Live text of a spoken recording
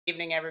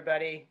Evening,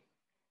 everybody,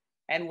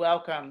 and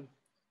welcome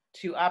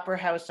to Opera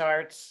House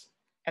Arts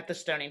at the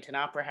Stonington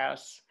Opera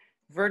House,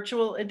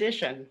 virtual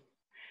edition.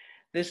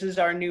 This is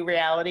our new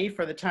reality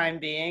for the time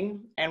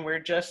being, and we're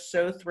just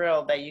so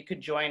thrilled that you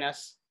could join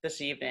us this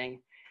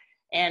evening.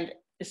 And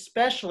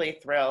especially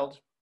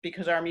thrilled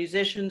because our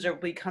musicians will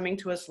be coming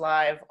to us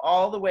live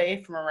all the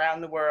way from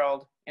around the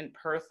world in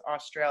Perth,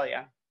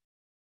 Australia,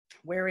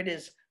 where it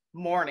is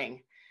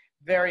morning,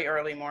 very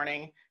early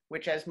morning,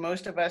 which, as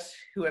most of us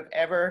who have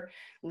ever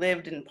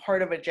lived in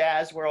part of a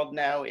jazz world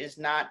know, is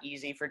not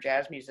easy for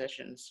jazz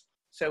musicians.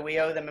 So we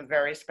owe them a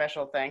very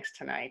special thanks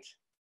tonight.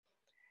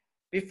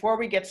 Before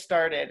we get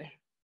started,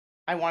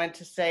 I wanted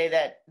to say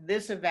that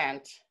this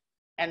event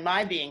and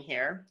my being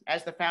here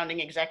as the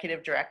founding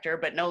executive director,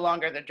 but no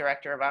longer the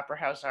director of Opera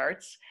House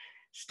Arts,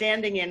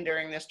 standing in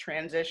during this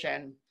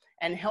transition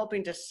and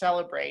helping to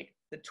celebrate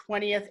the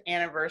 20th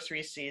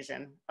anniversary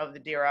season of the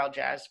Deer Isle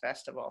Jazz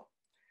Festival.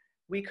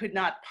 We could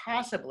not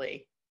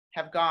possibly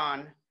have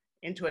gone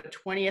into a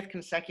 20th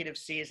consecutive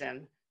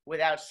season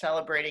without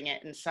celebrating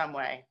it in some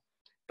way,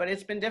 but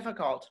it's been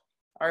difficult.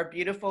 Our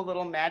beautiful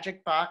little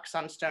magic box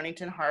on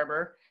Stonington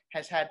Harbor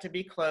has had to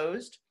be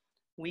closed.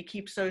 We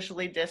keep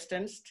socially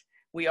distanced.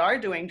 We are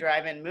doing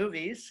drive-in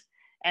movies,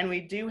 and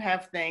we do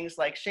have things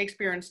like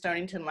Shakespeare in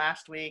Stonington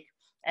last week,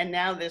 and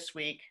now this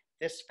week,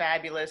 this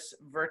fabulous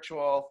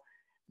virtual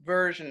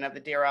version of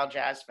the Deer Isle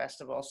Jazz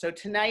Festival. So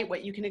tonight,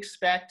 what you can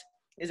expect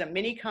is a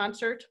mini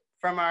concert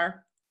from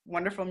our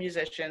wonderful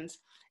musicians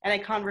and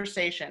a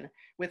conversation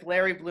with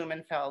Larry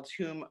Blumenfeld,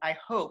 whom I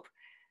hope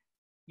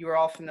you are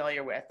all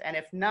familiar with. And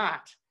if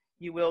not,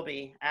 you will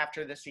be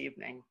after this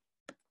evening.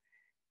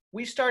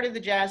 We started the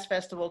Jazz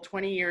Festival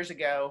 20 years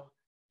ago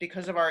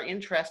because of our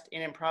interest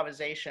in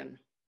improvisation.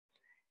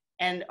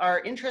 And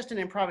our interest in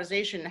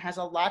improvisation has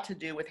a lot to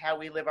do with how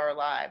we live our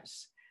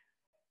lives.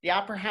 The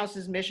Opera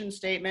House's mission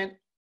statement,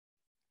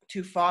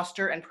 to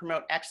foster and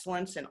promote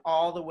excellence in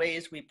all the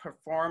ways we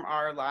perform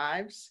our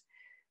lives.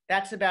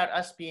 That's about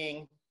us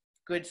being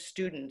good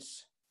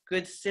students,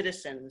 good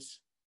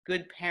citizens,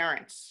 good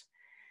parents,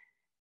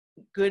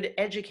 good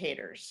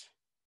educators.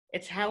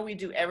 It's how we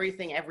do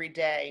everything every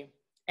day.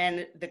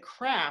 And the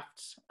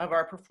crafts of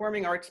our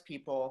performing arts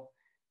people,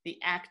 the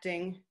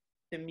acting,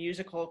 the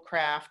musical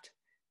craft,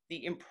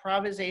 the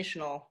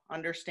improvisational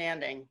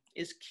understanding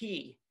is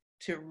key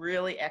to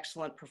really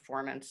excellent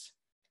performance.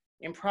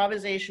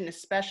 Improvisation,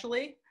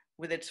 especially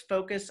with its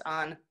focus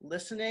on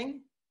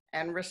listening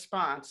and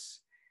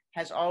response,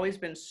 has always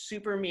been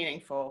super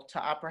meaningful to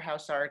Opera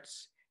House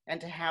Arts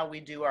and to how we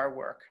do our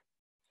work.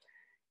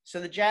 So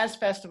the Jazz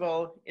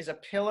Festival is a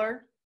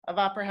pillar of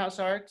Opera House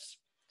Arts.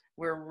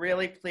 We're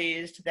really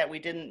pleased that we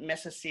didn't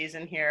miss a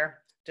season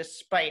here,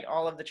 despite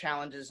all of the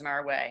challenges in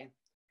our way.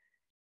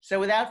 So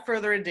without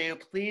further ado,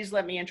 please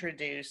let me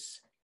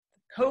introduce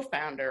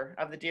co-founder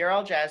of the Deer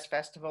Isle Jazz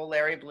Festival,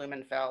 Larry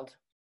Blumenfeld.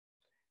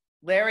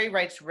 Larry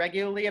writes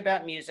regularly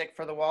about music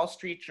for the Wall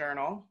Street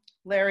Journal.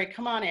 Larry,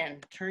 come on in,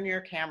 turn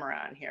your camera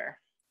on here.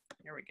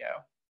 Here we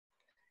go.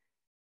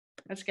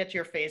 Let's get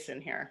your face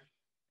in here.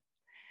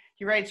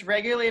 He writes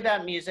regularly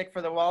about music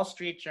for the Wall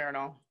Street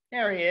Journal.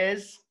 There he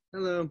is.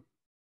 Hello.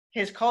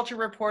 His culture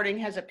reporting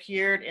has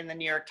appeared in the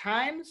New York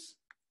Times,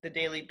 the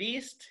Daily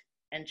Beast,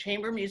 and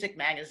Chamber Music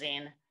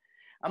Magazine,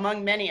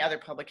 among many other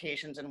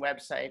publications and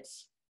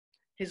websites.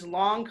 His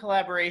long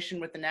collaboration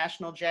with the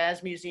National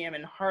Jazz Museum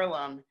in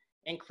Harlem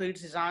includes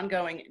his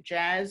ongoing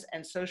Jazz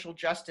and Social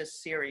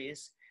Justice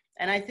series,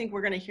 and I think we're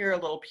going to hear a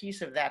little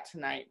piece of that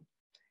tonight.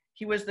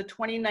 He was the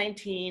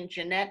 2019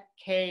 Jeanette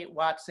K.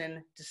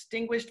 Watson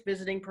Distinguished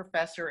Visiting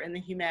Professor in the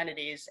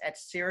Humanities at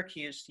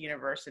Syracuse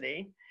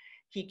University.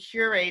 He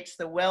curates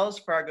the Wells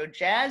Fargo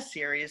Jazz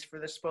Series for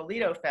the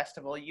Spolito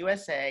Festival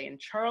USA in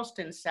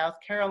Charleston, South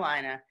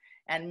Carolina,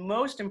 and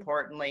most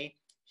importantly,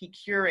 he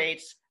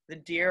curates the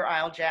Deer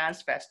Isle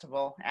Jazz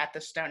Festival at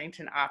the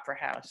Stonington Opera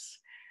House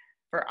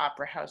for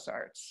Opera House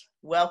Arts.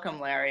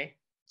 Welcome, Larry.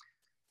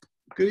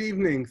 Good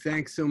evening.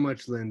 Thanks so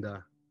much,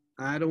 Linda.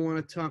 I don't want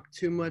to talk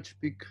too much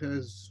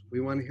because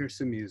we want to hear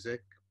some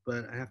music,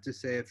 but I have to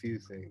say a few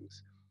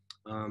things.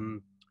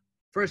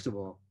 First of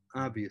all,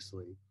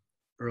 obviously,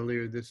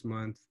 earlier this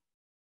month,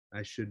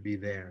 I should be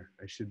there.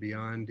 I should be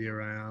on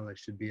Deer Isle. I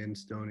should be in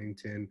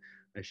Stonington.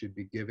 I should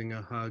be giving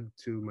a hug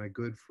to my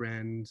good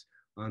friends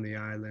on the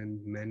island,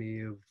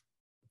 many of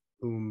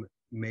whom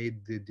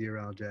made the Deer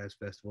Isle Jazz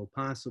Festival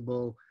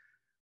possible.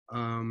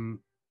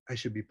 I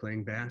should be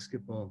playing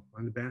basketball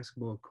on the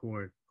basketball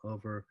court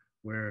over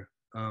where,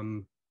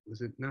 was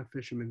it not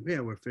Fisherman?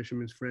 Yeah, where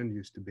Fisherman's Friend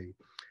used to be.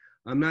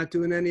 I'm not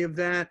doing any of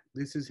that.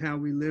 This is how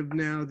we live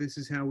now. This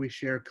is how we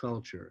share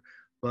culture.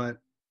 But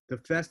the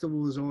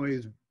festival is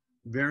always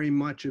very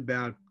much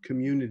about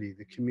community,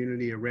 the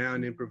community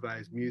around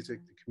improvised music,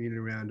 the community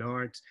around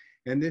arts.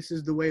 And this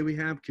is the way we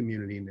have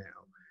community now.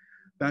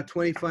 About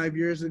 25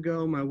 years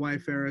ago, my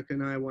wife, Erica,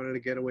 and I wanted to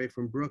get away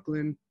from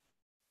Brooklyn.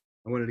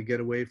 I wanted to get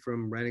away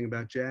from writing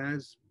about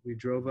jazz. We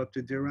drove up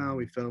to Deer Isle.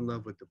 We fell in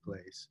love with the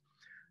place.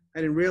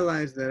 I didn't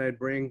realize that I'd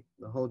bring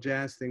the whole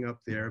jazz thing up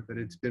there, but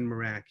it's been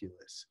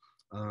miraculous.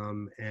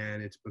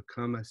 And it's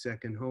become a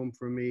second home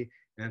for me,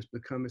 and it's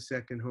become a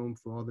second home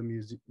for all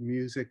the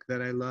music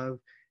that I love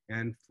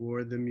and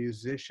for the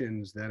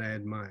musicians that I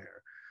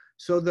admire.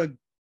 So the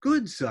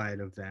good side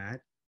of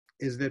that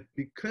is that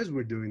because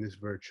we're doing this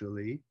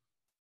virtually,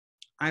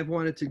 I've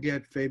wanted to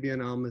get Fabian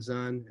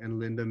Almazan and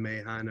Linda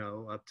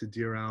Mejano up to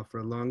Deer Owl for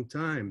a long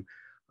time.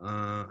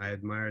 I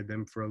admired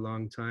them for a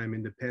long time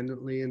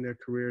independently in their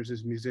careers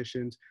as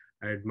musicians.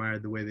 I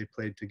admired the way they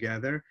played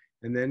together.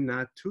 And then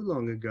not too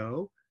long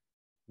ago,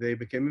 they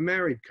became a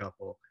married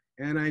couple.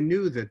 And I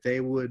knew that they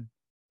would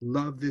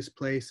love this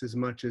place as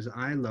much as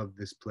I love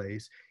this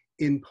place,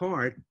 in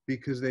part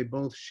because they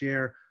both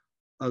share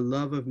a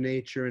love of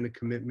nature and a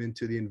commitment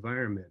to the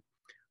environment,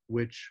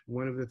 which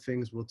one of the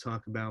things we'll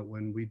talk about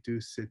when we do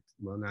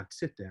not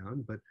sit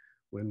down, but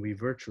when we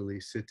virtually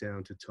sit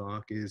down to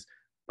talk is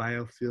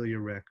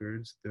Biophilia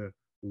Records, the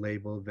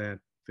label that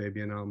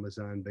Fabian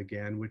Almazan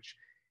began, which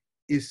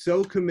is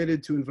so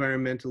committed to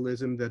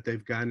environmentalism that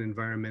they've got an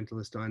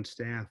environmentalist on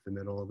staff and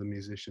that all the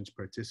musicians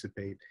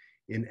participate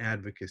in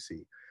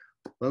advocacy.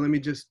 Well,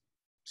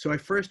 so I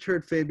first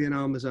heard Fabian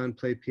Almazan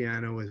play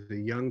piano as a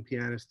young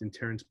pianist in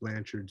Terence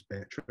Blanchard's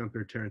band,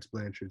 trumpeter Terence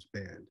Blanchard's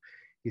band.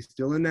 He's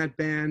still in that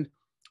band.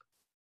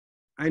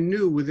 I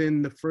knew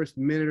within the first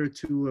minute or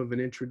two of an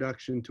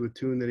introduction to a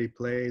tune that he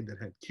played that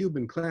had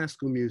Cuban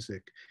classical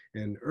music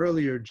and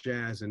earlier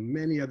jazz and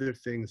many other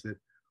things that,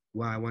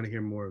 wow, I want to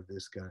hear more of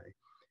this guy.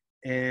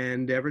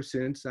 And ever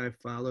since, I've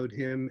followed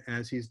him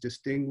as he's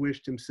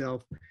distinguished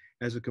himself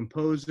as a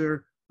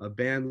composer, a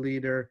band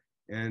leader,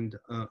 and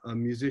a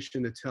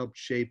musician that's helped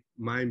shape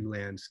my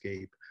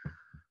landscape.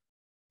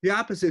 The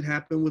opposite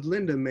happened with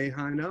Linda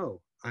Mejano.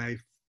 I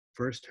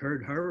first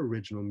heard her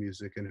original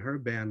music and her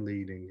band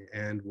leading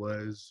and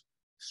was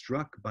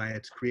struck by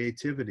its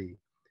creativity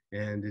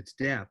and its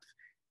depth.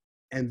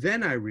 And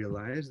then I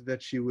realized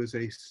that she was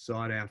a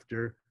sought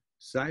after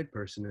side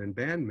person and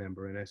band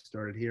member, and I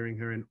started hearing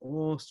her in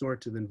all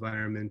sorts of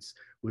environments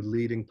with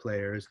leading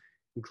players,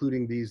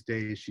 including these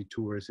days she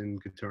tours in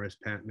guitarist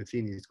Pat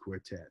Metheny's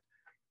quartet.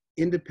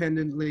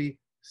 Independently,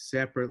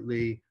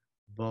 separately,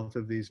 both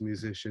of these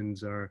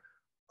musicians are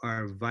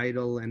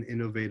vital and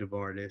innovative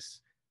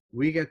artists.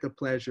 We get the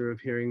pleasure of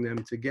hearing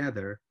them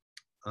together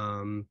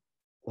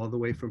all the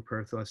way from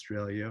Perth,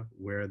 Australia,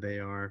 where they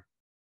are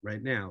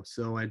right now.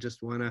 So I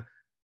just want to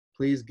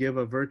please give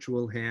a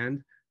virtual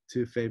hand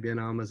to Fabian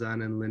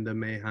Almazan and Linda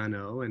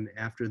Mejano, and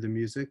after the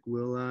music,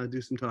 we'll do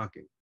some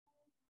talking.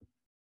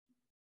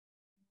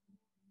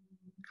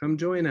 Come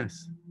join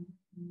us.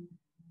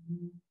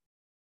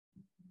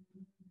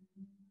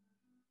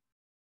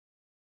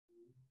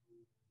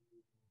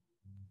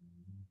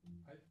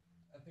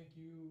 I think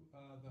you,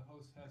 the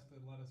host, has to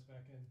let us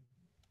back in.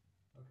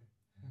 Okay.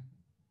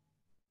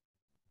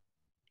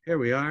 Here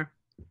we are.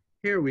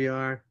 Here we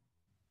are.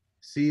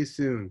 See you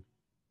soon.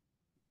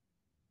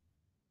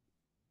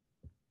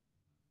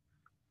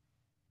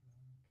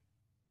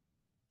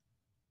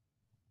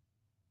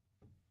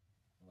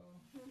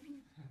 Hello.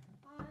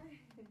 Hi.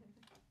 Took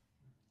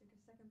a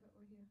second, but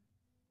we're here.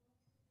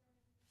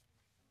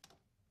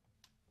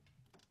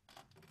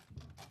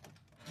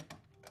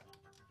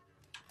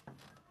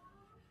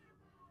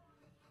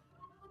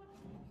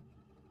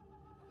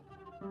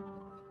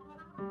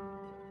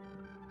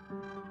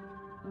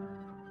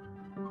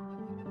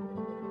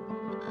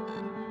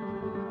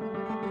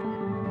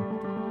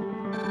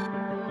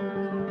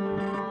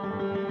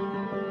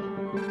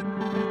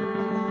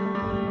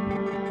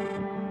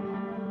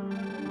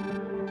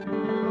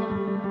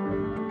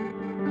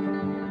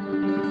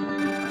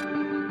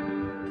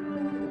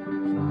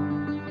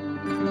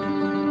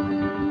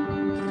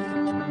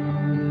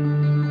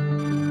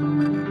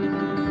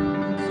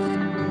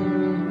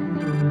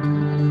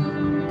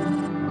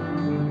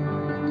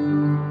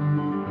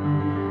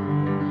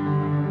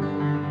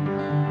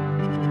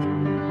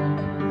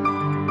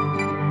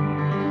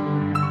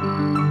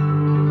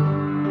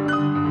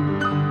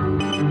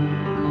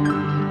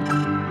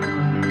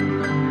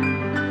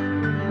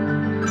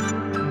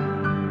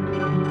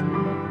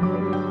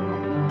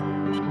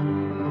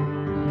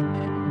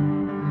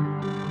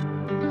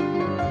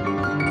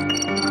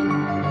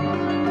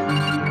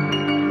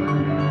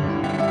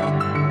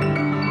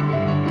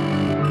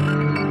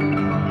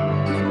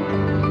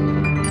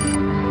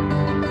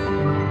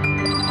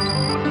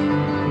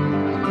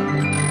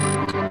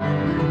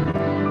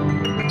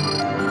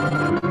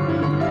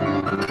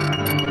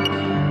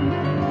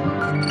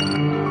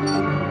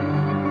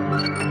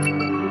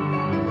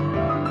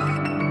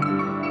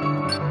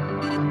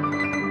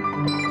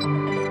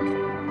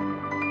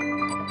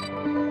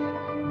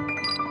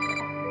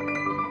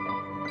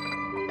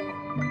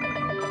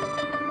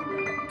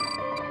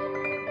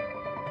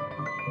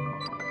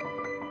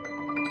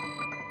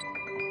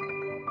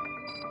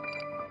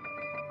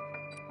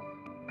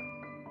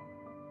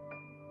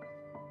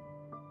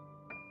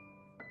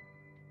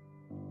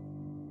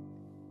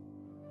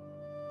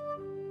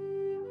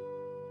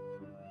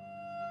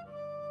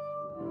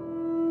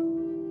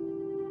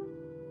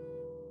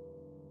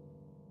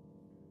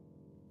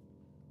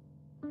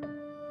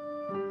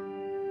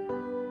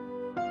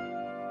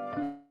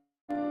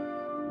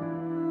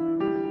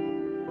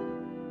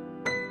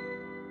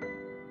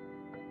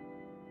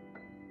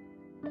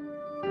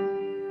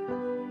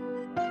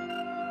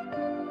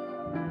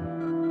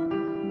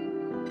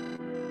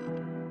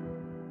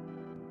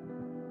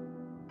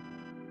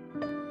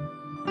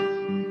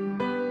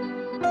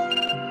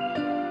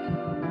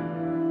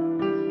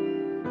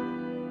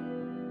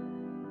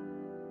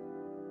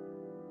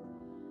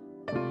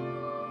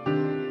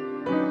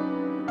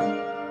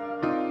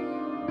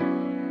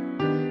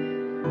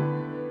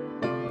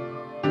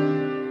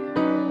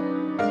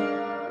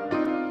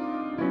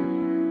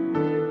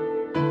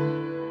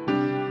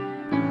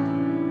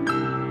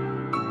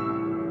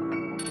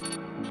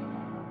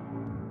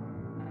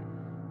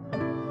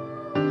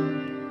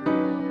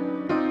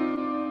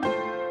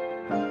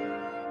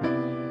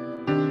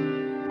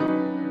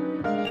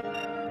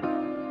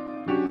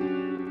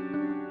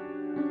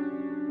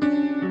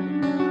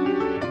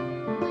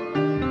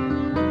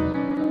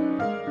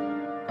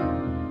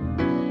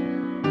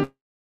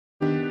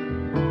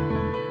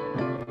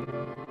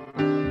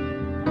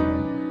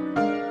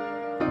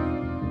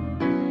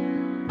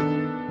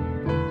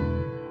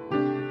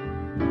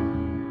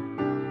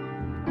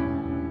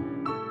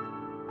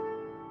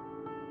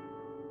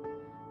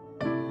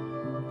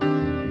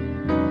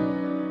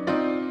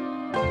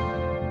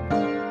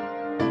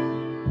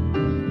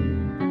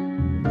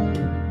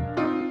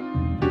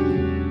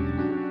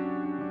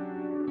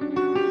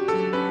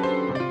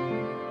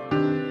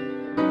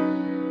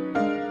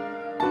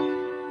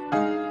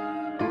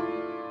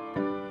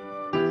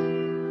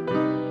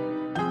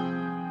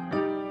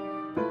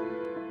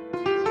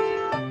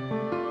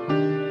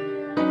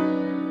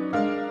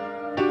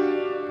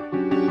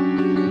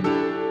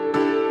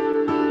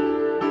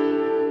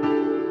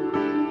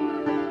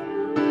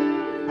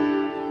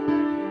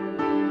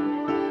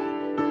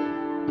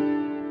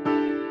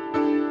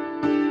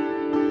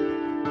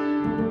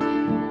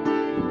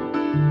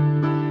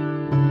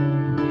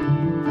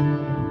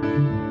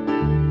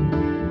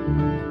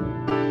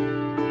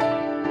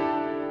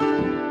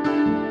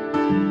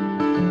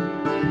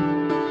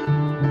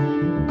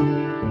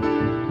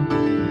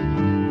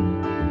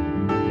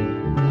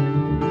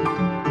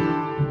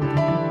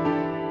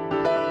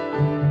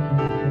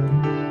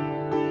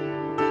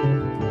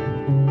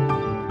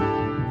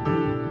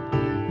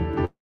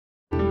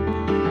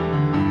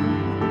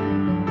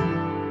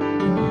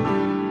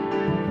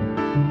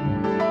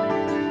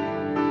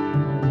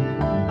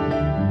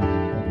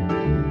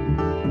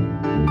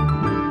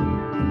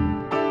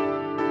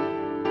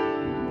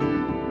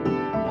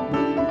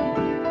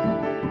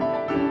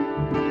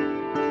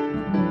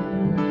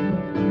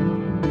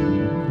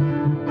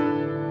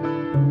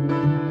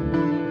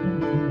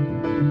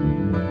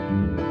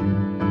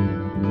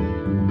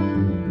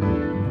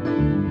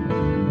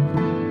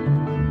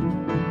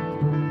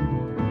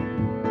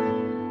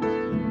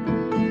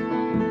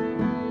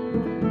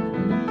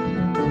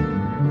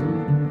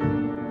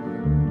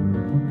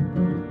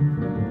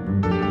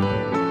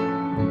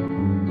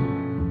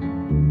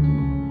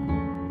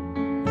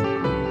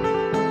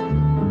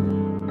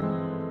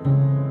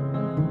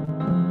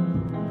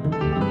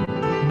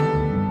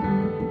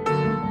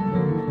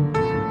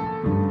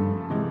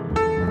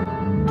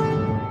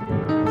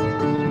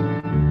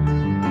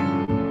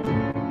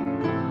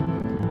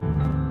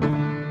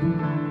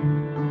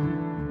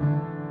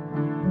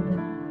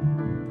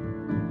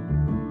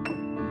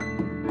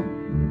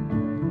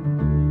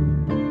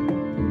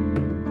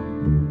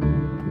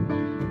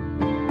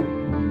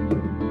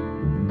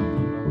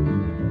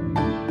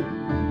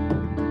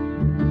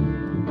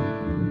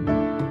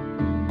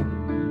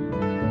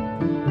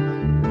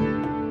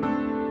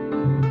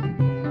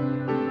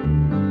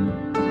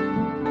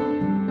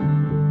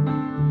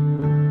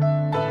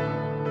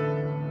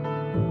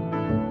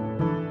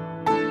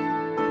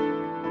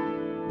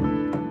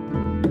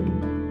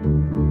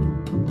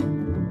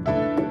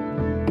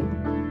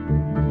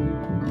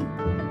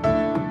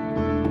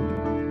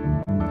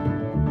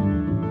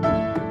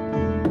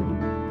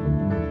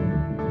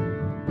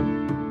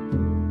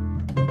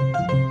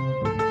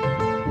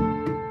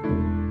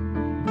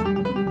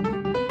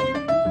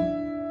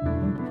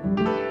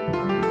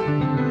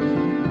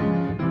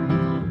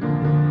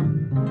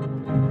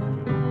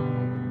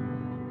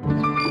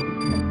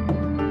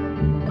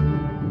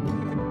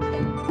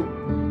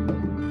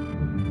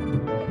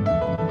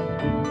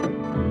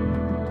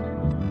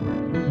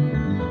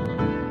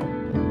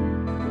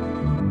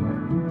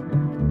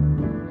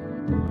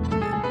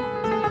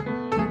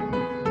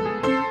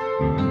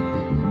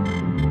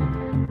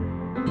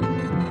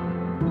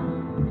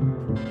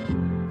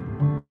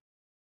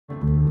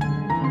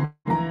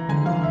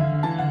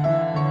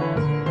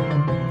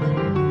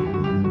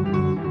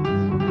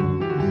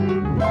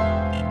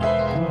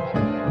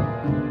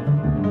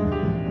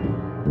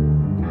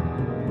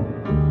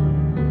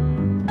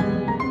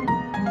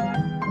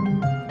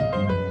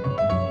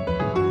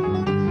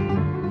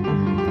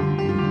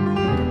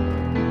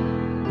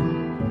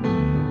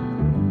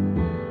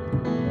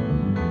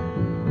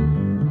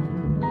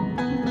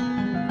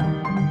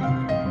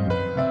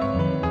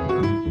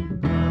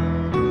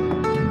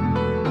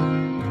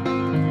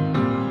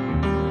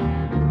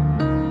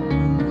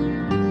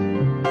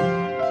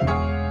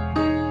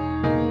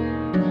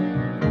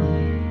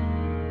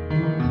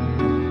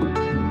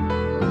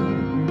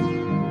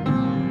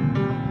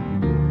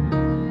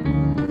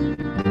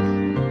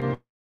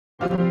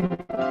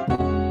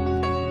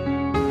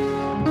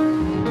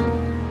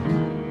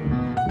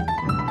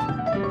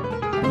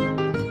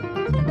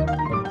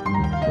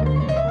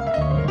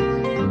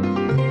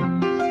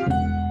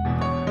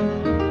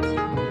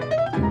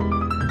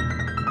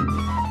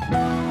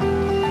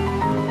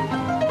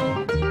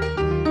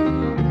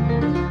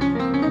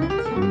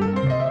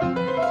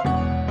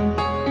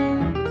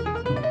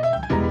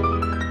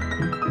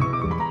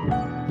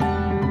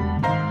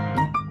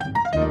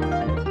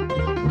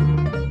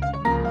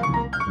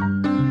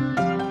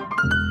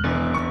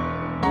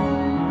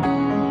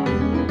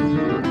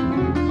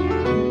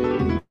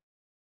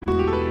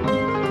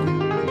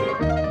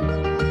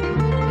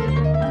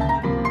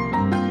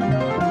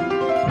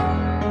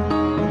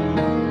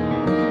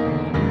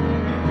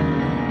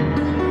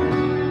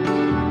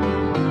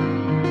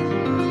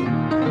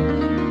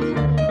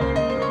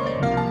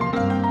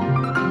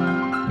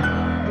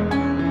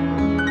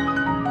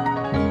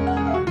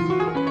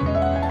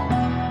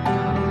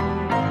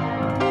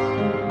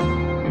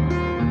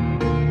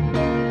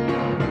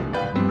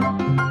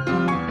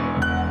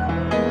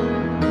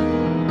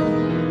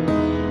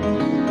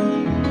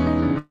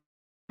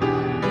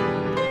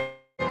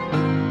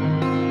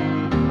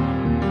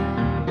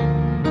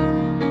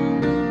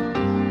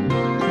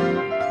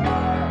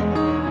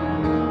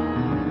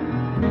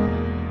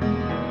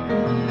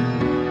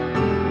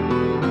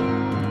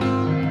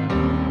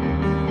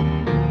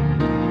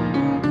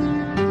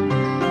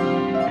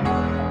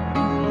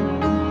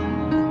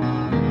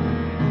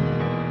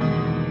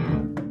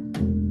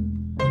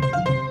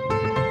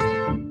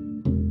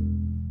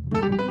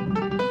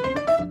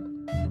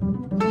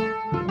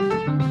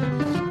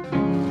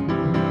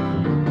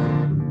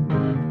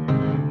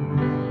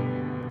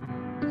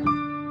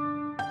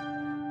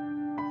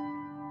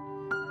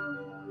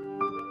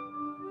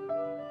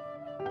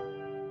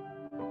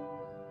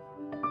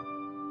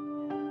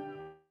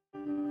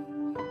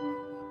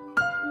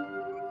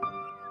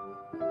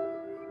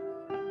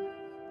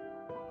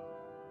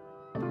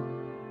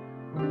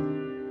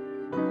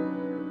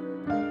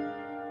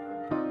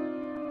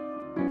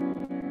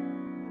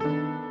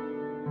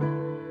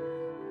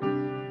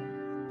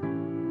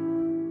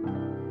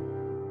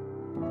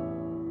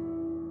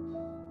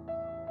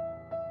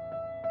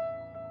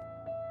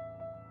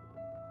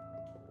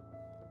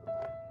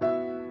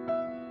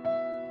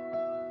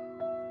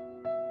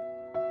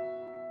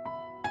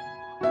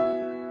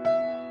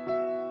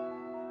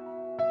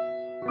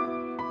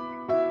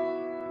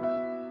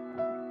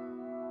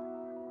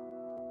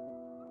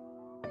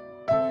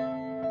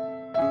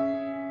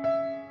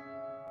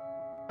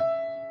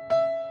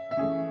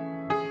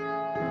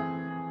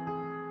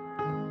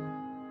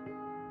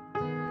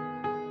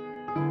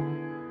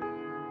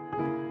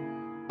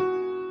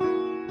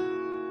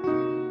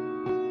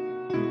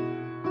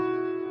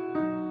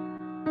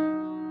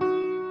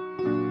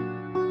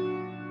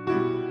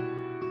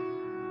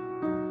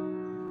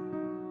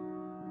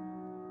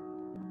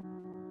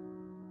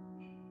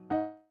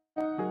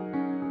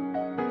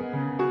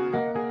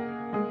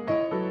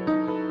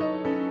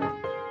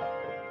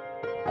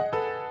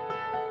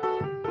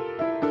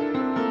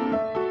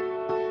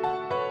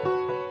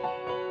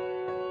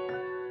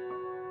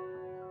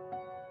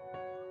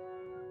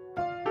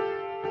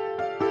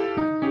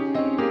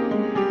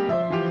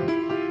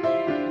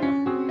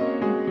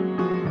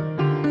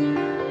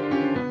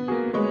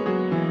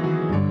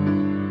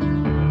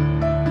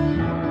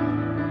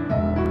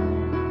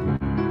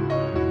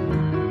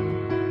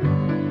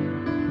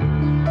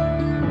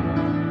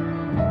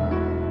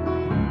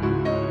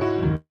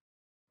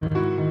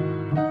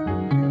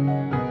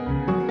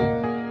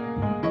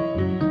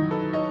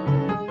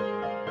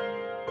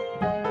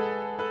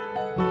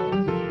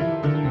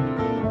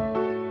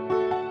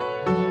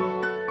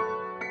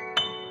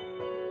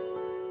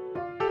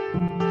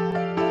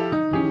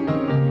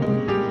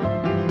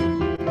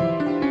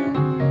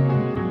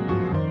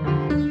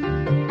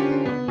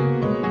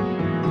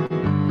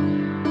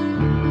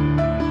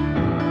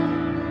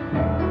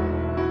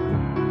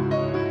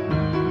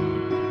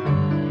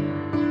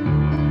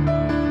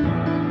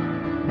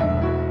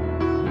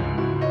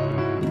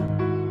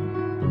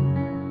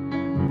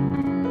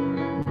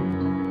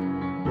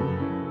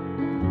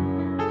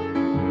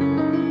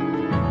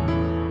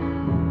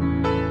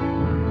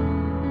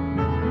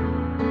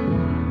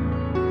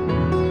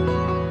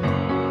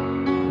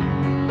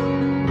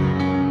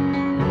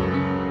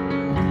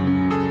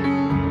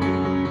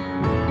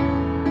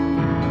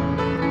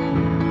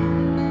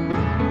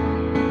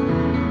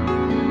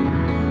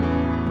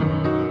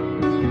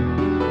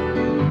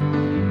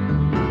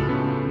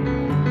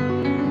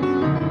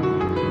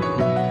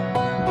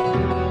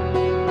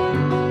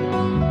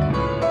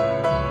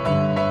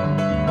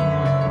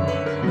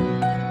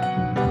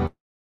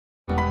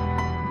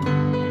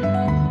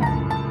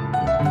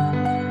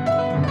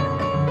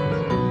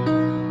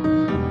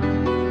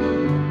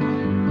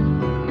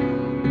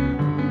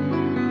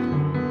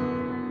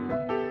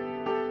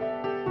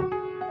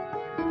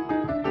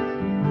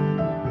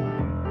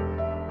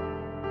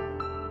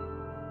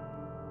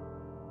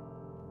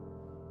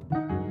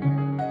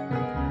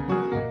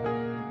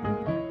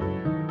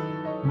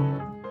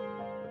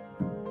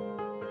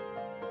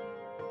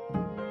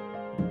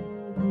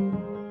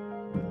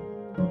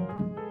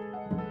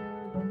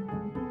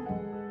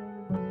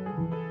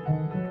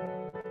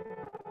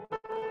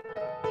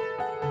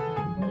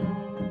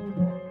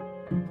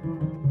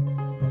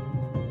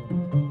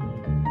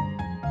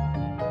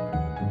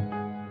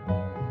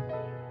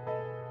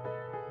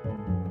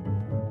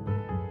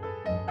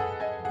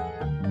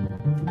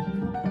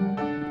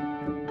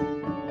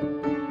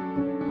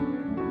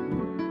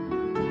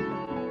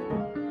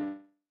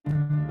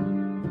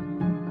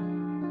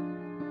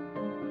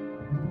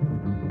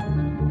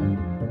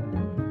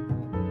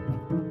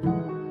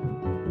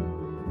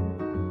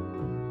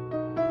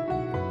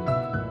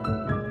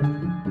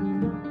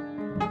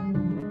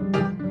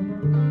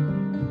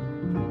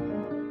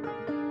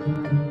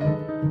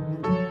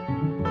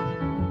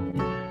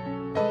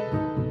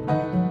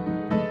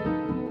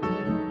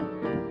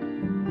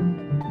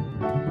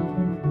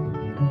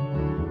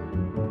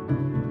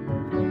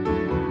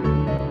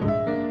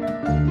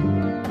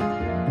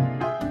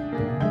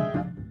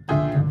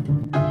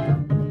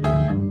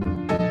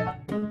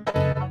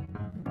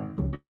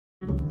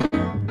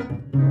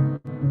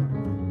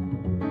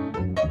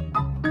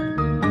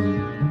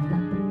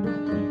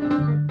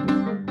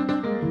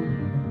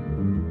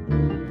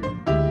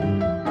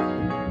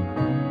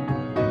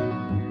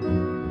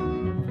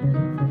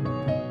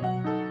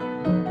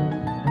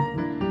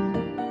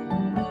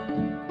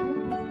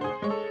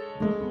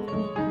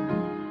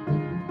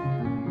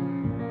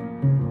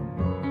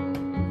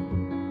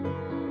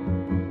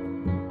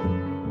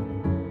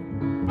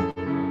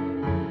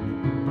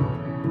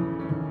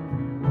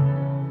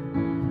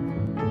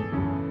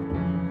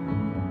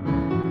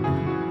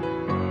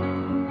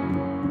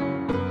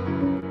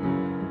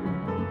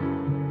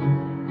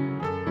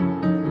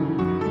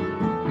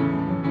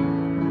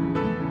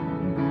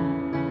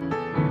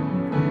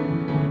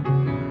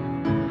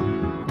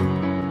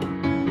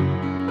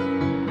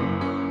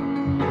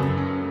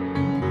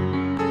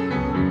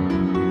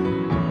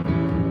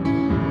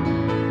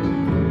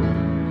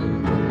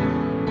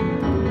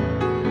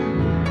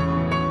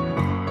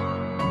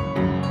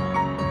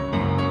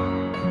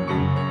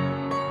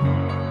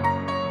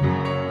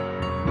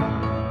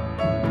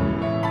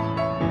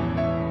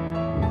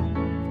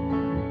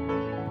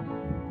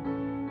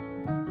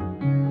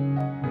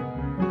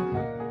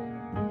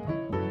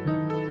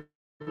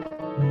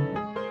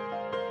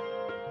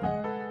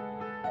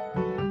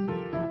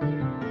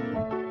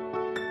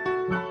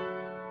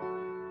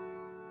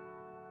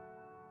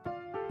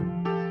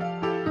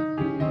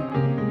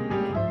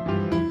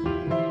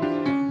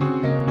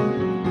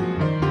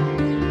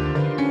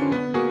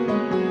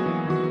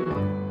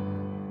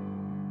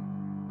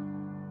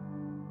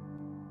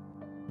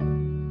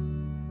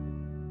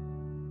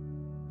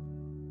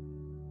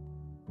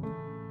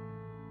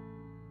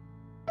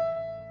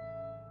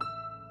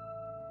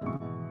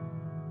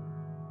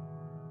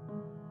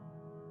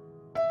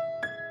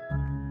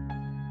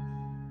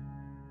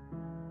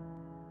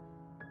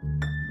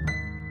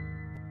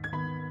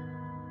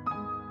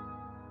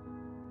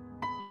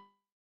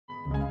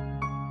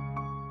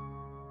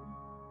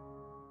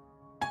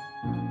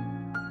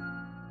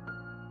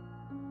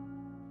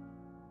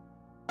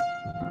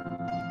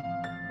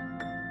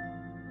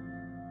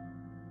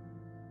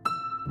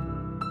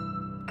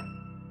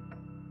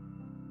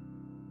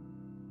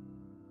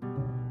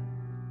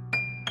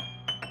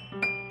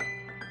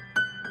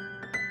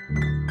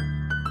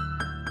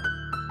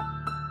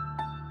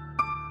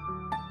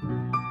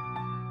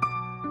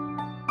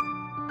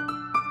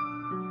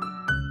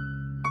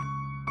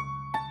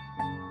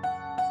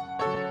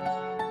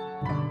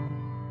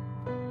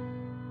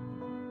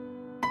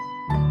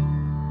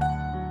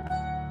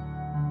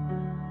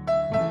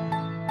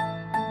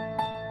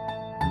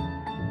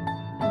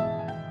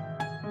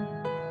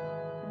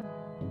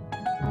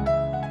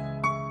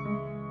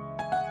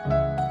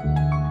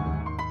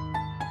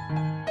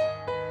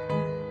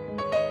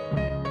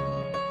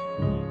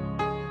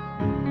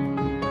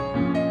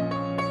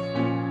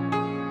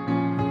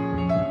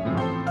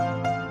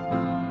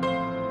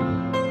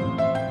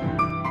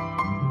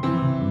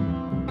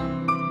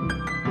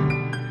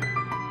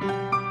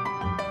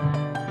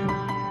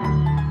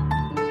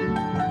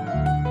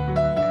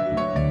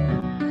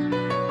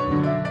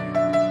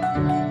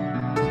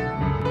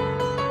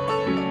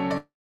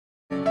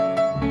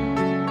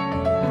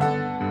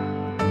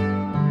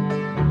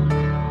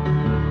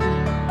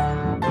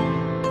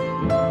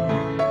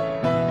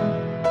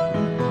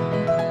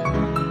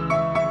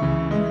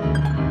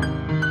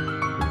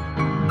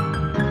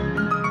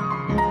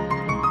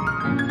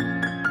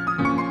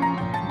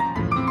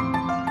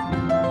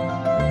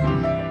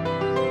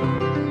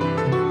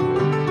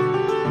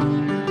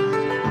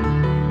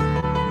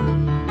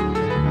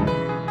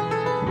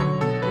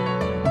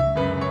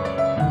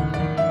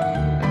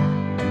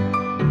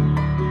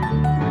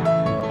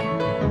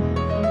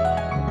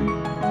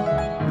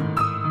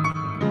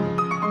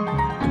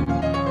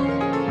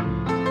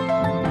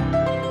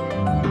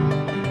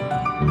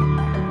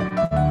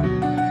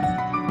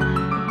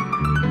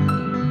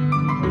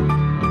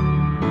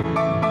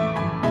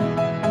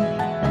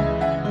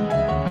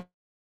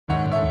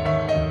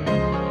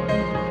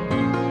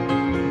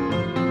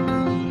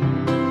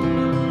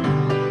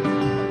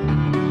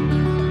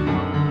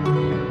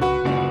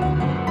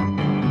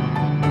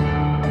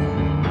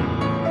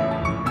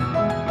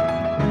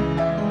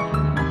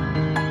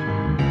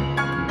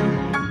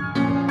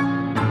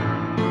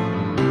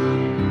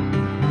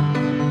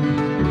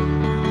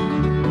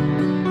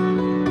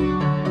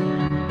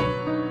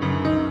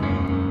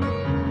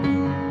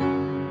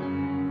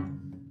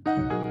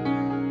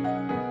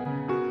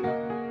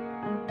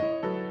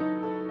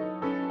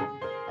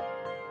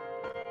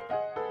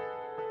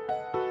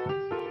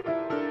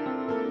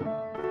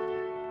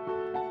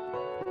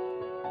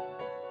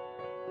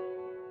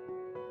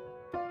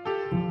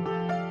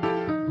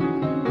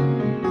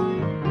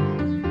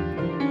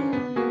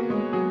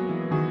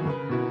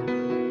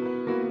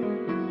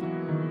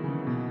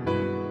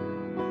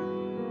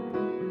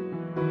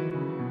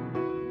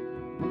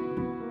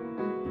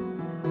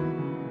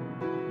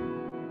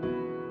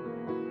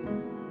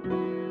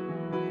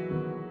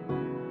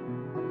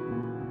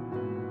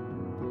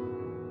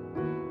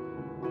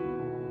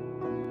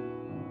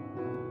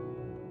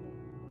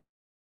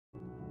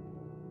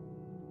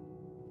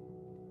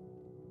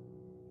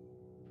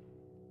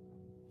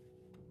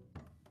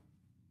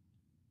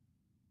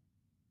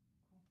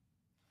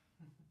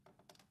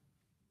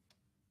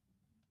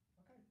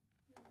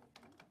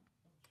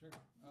 Sure.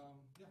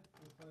 Yeah,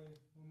 we'll play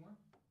one more.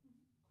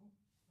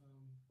 Cool.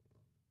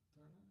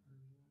 Start it, or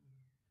you want me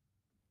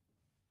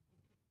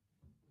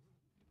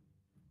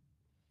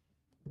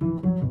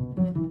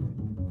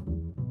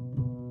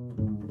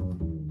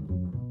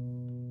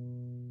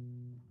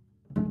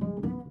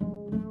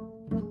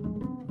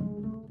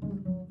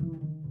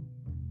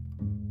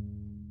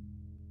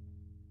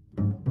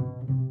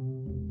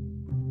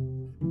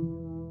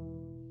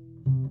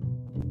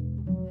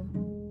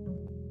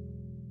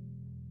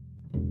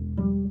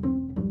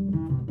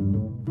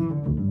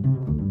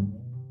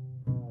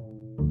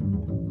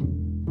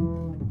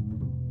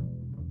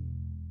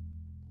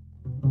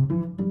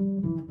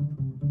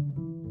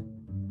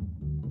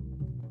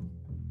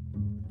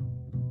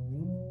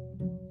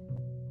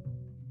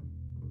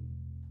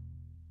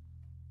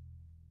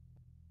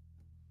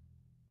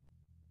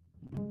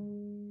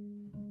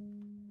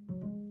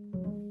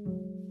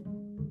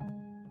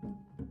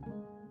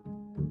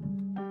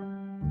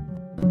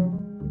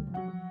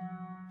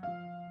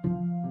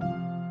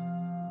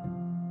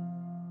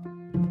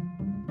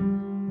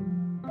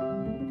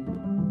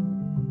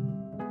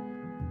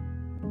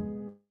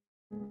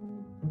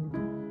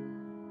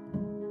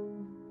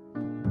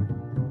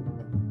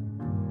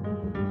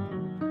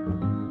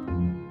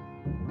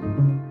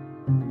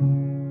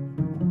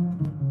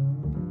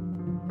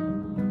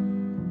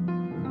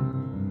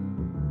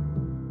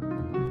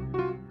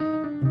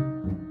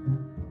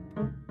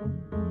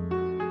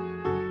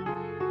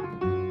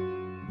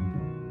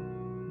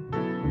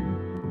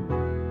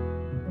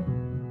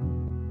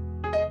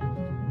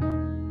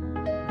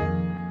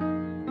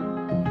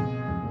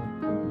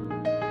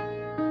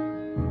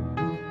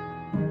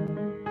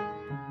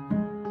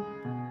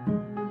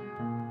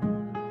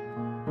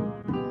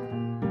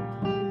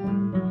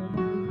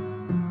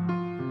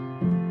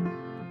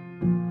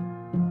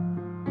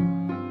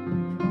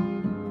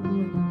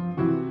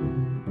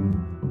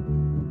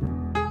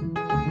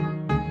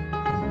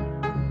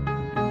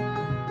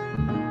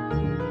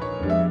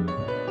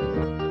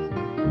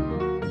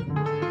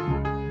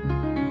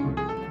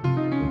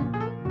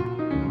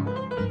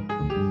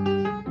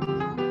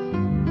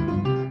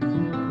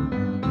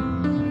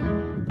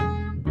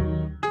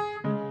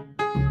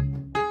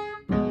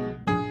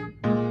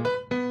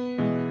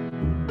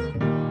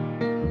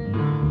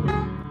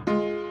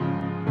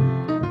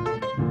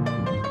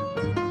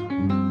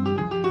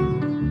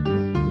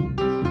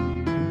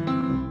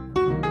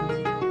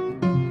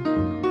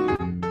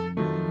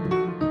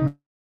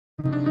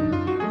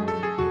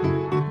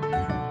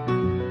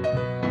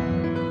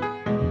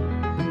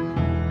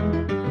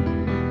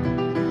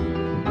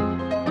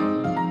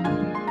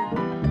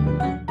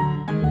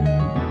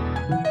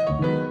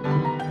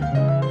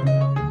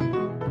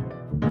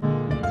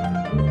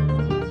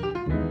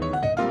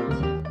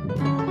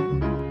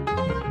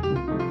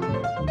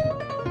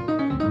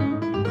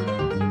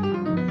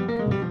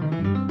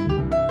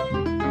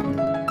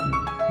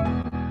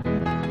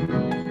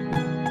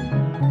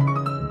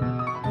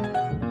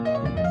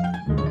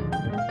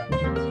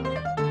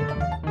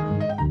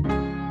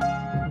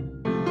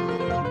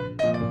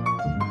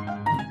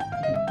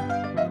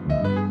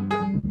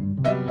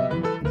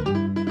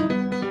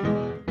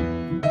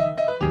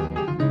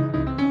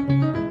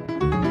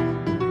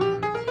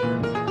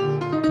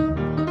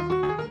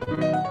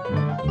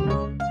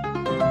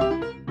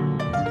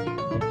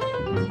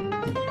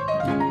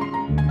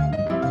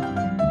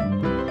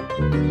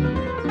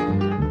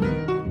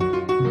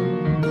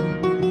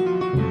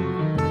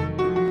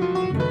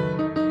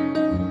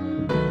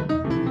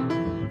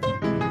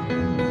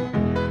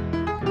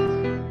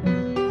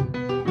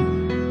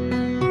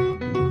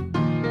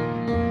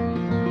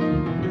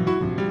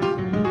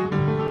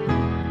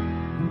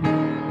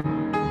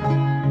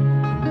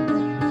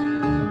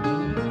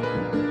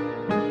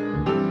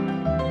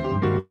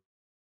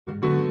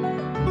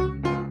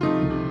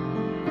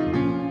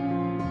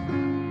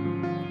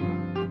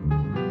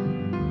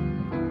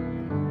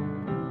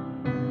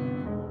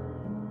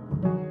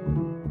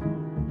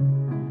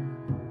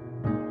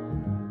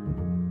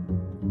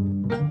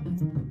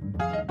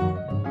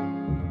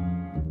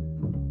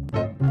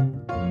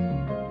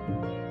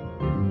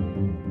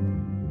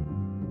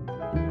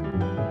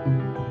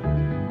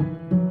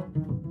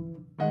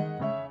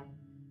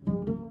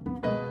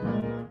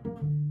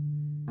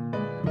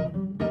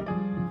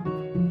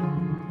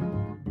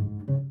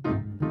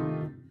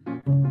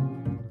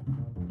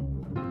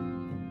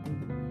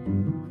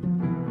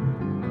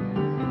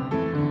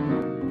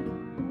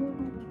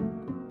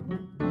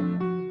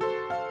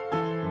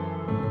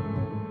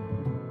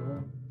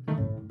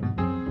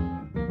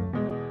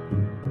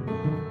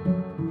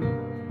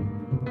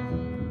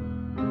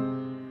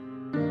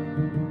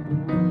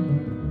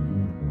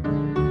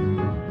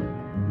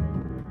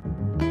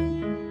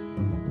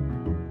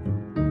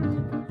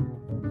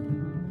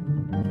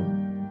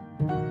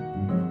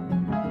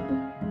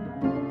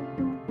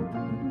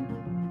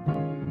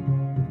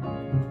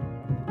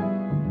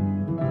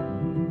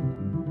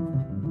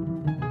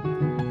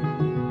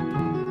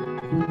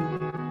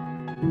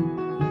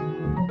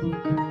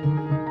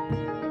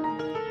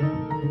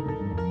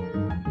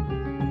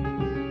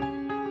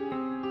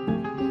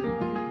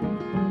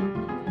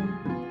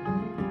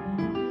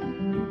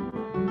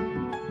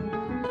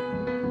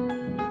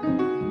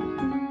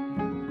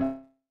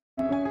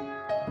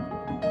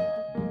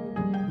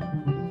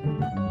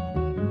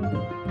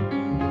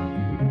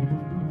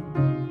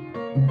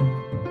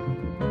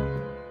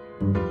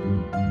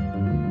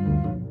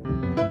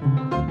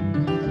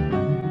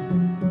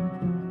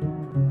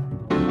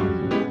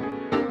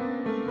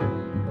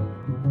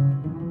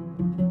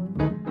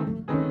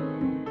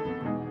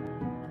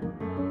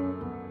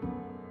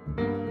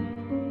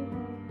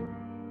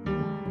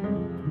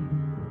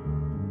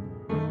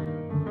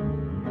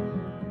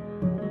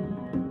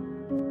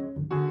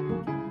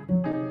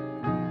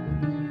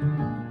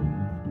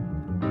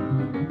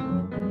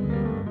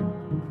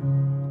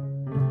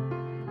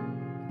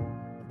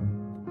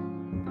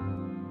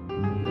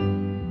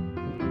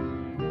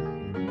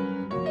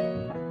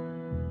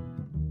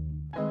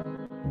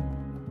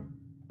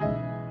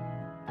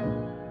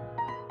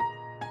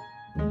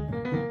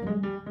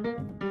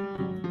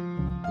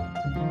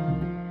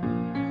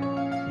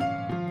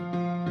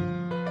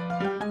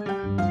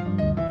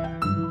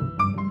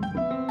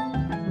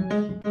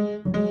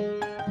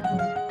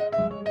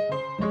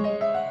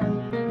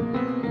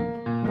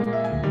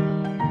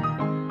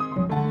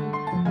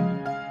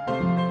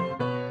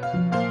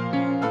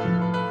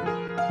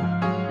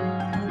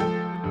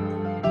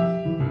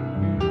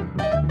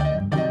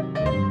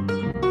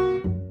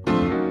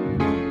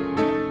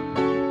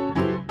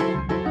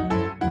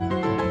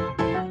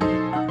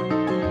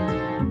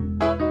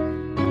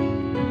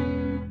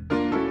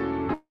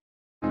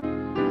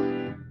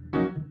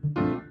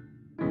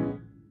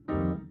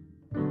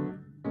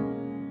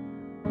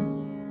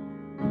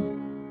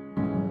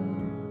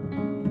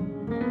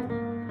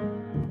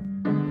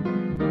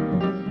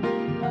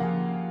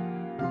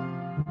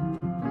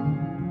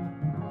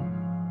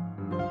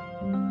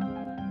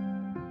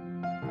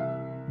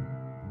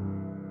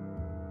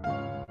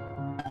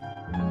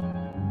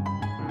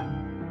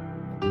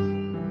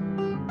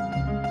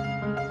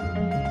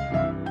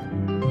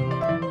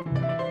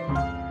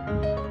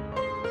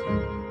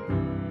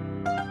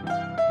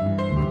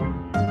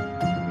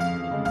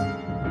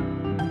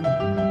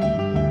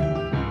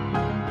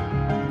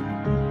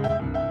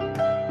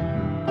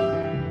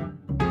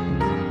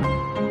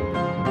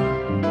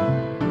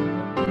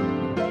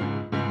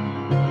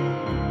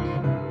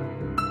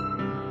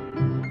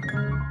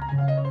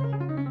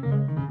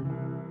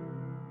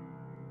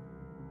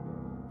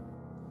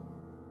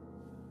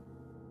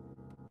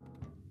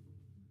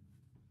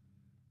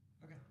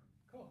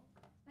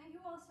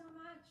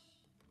much.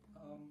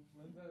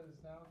 Linda is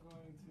now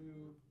going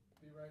to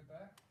be right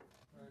back.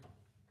 Right,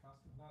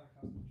 costume, not a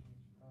costume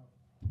change.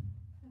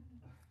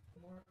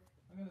 More.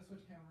 I'm going to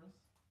switch cameras.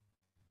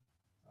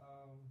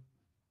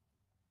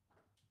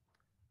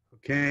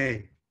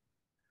 Okay.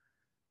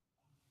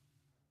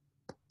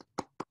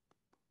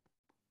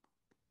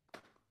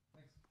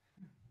 Thanks.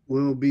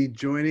 We'll be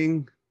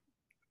joining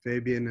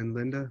Fabian and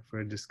Linda for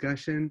a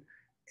discussion.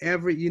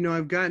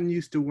 I've gotten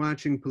used to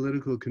watching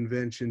political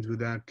conventions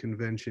without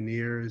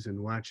conventioneers and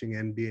watching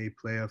NBA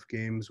playoff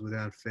games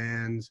without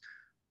fans,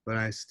 but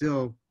I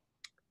still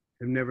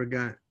have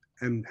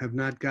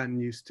not gotten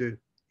used to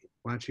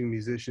watching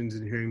musicians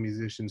and hearing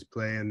musicians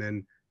play and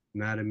then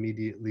not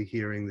immediately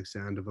hearing the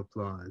sound of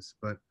applause.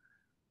 But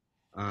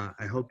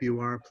I hope you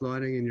are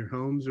applauding in your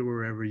homes or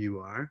wherever you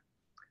are.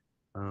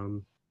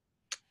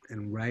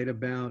 And right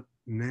about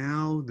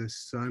now, the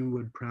sun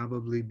would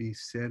probably be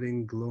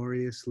setting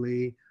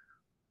gloriously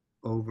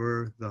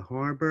over the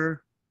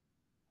harbor.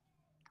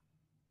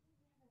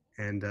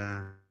 And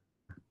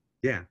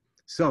yeah,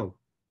 so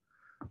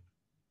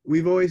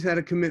we've always had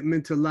a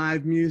commitment to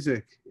live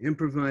music,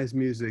 improvised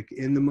music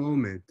in the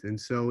moment. And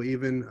so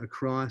even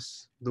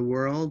across the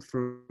world,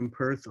 from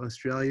Perth,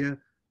 Australia,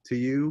 to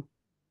you,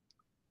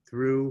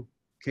 through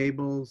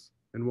cables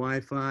and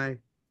Wi-Fi,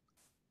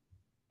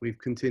 we've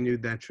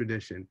continued that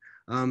tradition.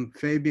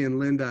 Fabian,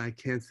 Linda, I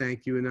can't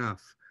thank you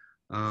enough.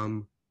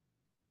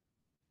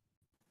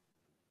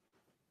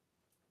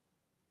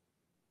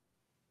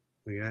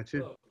 We got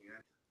you?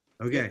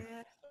 Okay.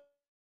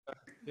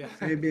 Yeah.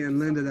 Fabian,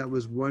 Linda, that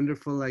was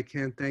wonderful. I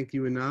can't thank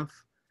you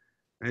enough.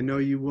 I know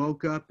you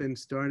woke up and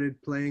started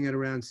playing at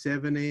around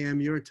 7 a.m.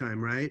 your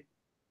time, right?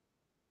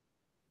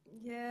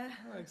 Yeah.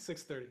 Like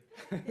 6:30.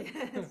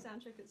 Yeah.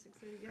 Sound check at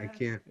 6:30. Yeah. I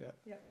can't. Yeah.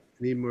 Yeah.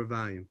 Need more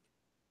volume.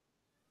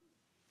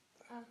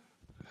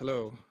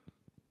 Hello.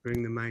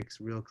 Bring the mics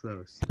real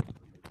close.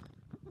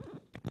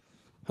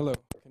 Hello.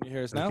 Can you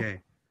hear us now?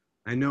 Okay.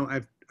 I know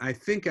I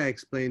think I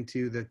explained to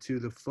you that to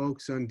the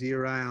folks on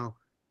Deer Isle,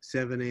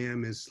 7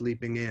 a.m. is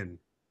sleeping in.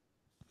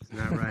 It's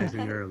not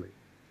rising early.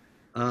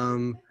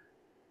 In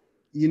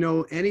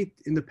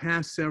the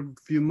past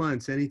few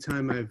months,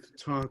 anytime I've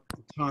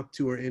talked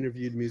to or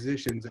interviewed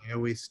musicians, I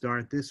always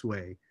start this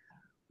way.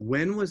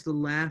 When was the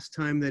last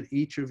time that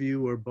each of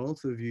you or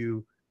both of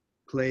you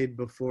played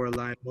before a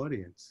live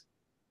audience?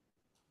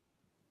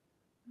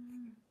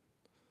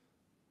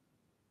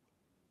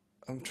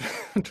 I'm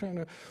trying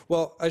to,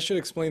 well, I should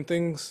explain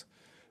things.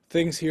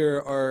 Things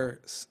here are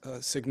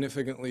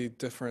significantly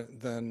different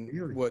than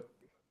Really? what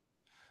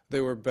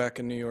they were back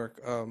in New York.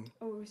 Oh,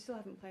 we still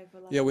haven't played for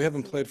live. Yeah, we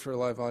haven't played for a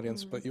live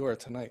audience, but you are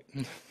tonight.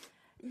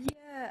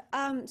 Yeah.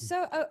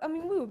 So I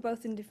mean, we were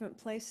both in different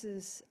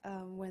places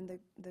when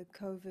the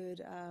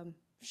COVID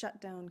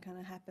shutdown kind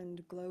of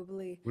happened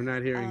globally. We're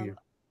not hearing you.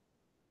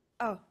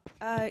 Oh,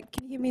 can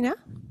you hear me now?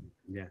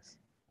 Yes.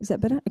 Is that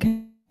better?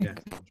 Okay. Yes.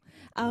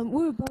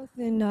 We were both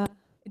in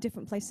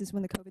different places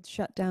when the COVID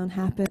shutdown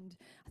happened.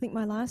 I think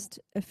my last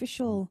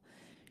official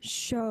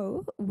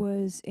show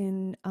was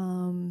in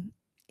Auckland,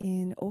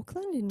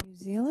 in New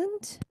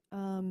Zealand.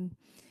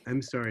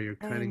 I'm sorry, you're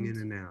cutting in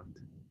and out.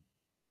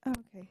 Oh,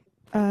 okay.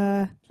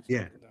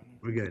 Yeah,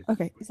 we're good.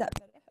 Okay, is that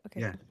better?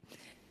 Okay. Yeah.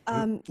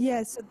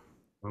 Yeah. So.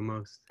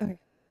 Almost. Okay.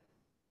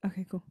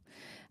 Okay. Cool.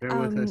 Bear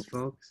with us,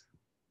 folks.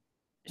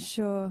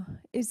 Sure.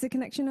 Is the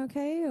connection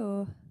okay,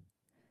 or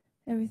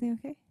everything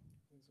okay?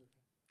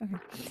 Okay.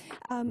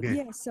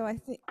 Yeah. So I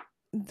think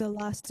the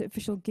last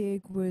official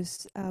gig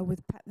was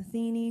with Pat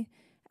Metheny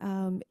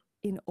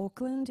in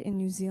Auckland, in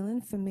New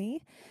Zealand, for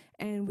me,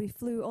 and we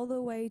flew all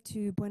the way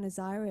to Buenos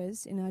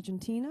Aires in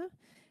Argentina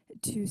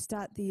to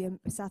start the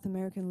South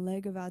American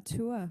leg of our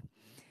tour.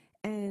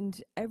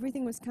 And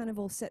everything was kind of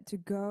all set to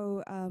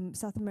go.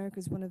 South America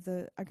is one of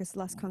the, I guess,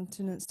 last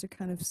continents to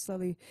kind of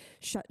slowly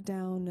shut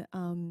down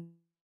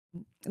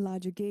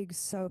larger gigs.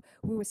 So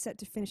we were set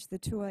to finish the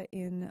tour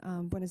in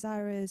Buenos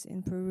Aires,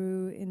 in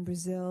Peru, in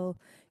Brazil,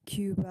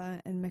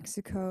 Cuba, and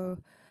Mexico,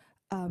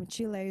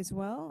 Chile as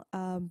well.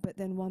 But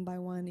then one by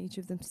one, each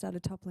of them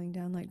started toppling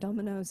down like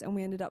dominoes, and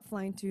we ended up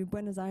flying to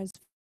Buenos Aires.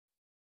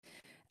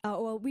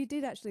 Well, we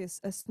did actually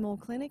a small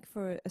clinic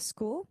for a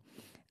school,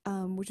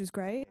 which was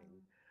great.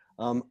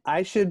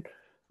 I should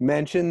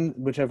mention,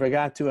 which I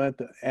forgot to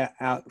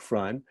out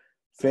front,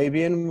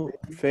 Fabian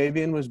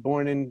was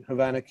born in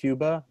Havana,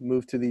 Cuba,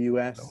 moved to the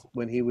US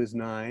when he was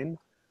 9.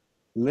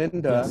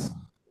 Linda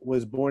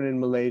was born in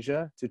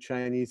Malaysia to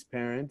Chinese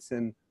parents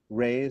and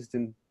raised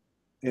in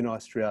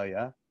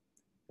Australia.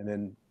 And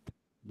then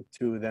the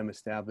two of them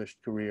established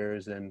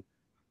careers and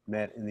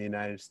met in the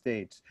United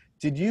States.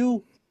 Did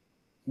you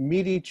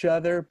meet each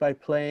other by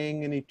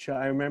playing in each other?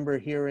 I remember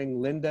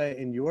hearing Linda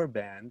in your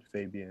band,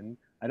 Fabian.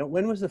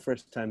 When was the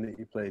first time that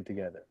you played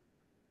together?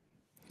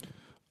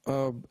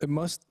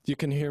 You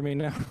can hear me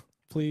now.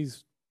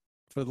 Please,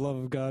 for the love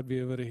of God, be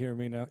able to hear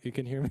me now. You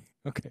can hear me?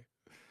 Okay.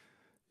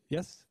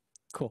 Yes?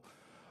 Cool.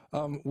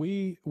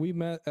 We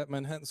met at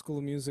Manhattan School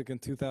of Music in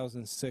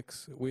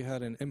 2006. We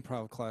had an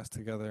improv class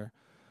together.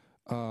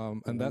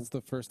 And that's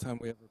the first time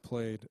we ever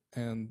played.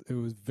 And it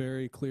was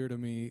very clear to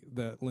me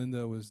that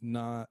Linda was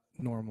not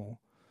normal.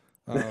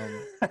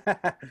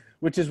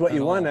 Which is what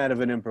you want all. out of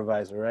an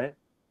improviser, right?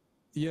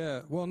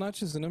 Yeah, well, not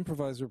just an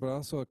improviser, but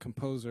also a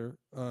composer.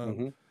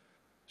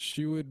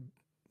 She would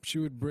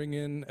bring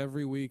in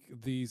every week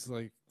these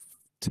like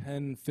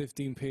 10,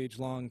 15-page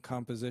long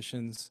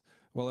compositions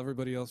while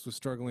everybody else was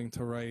struggling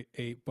to write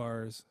 8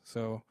 bars.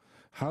 So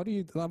how do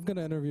you, I'm going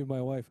to interview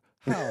my wife.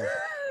 How?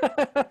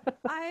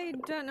 I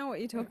don't know what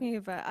you're talking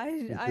about.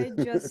 I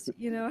just,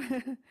 you know,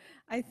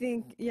 I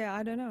think, yeah,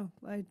 I don't know.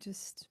 I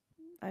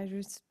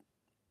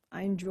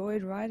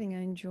enjoyed writing.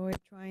 I enjoyed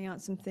trying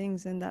out some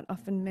things, and that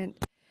often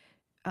meant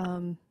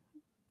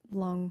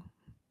long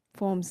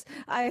forms.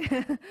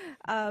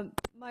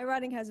 My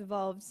writing has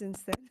evolved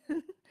since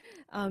then.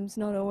 It's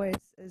not always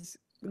as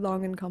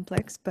long and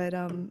complex, but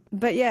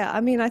yeah,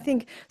 I mean, I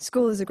think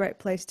school is a great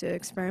place to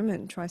experiment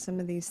and try some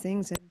of these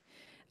things.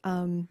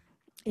 And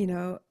you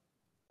know,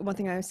 one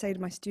thing I say to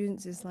my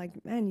students is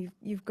like, man,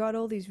 you've got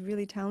all these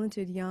really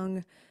talented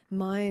young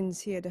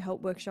minds here to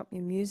help workshop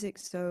your music.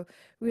 So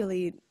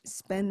really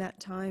spend that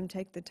time,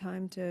 take the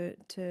time to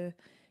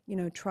you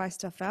know, try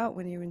stuff out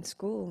when you're in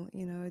school.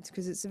 You know, it's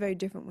because it's very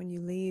different when you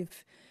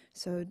leave.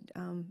 So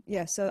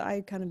yeah, so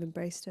I kind of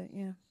embraced it.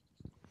 Yeah.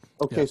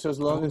 Okay, so as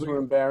long as we're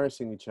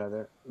embarrassing each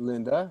other,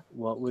 Linda,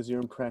 what was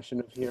your impression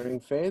of hearing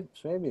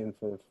Fabian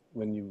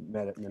when you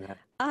met at Manhattan?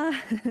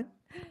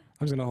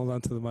 I'm just going to hold on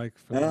to the mic.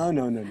 For No.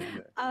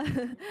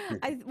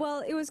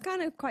 Well, it was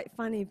kind of quite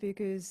funny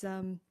because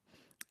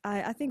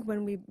I think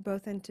when we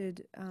both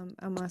entered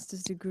our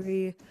master's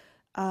degree,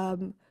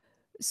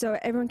 so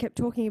everyone kept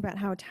talking about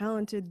how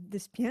talented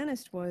this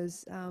pianist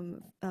was,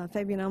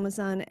 Fabian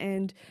Almazan,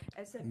 and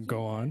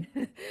go on.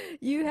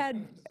 You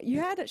had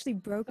actually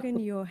broken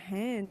your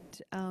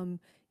hand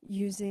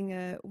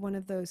using one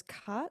of those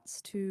carts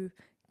to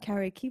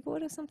carry a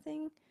keyboard or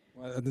something.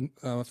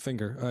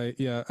 Finger.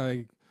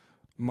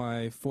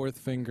 My 4th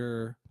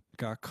finger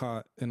got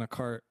caught in a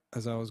cart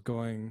as I was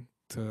going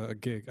to a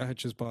gig. I had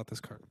just bought this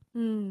cart.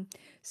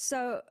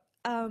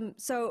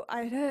 So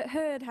I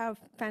heard how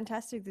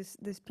fantastic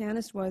this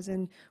pianist was,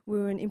 and we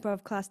were in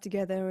improv class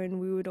together, and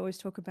we would always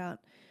talk about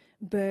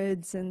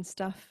birds and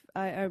stuff.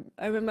 I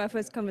remember our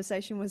first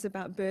conversation was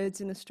about birds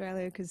in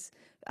Australia because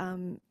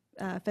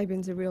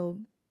Fabian's a real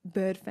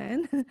bird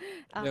fan.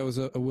 Yeah, it was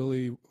a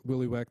willy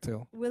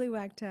wagtail. Willy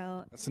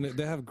wagtail.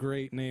 They have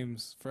great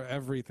names for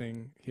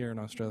everything here in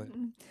Australia.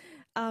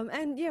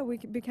 And yeah, we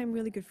became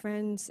really good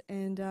friends,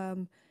 and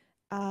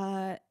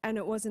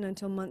it wasn't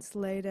until months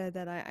later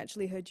that I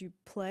actually heard you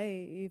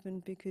play,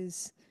 even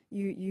because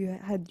you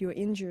had your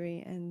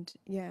injury, and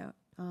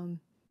and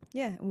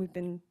we've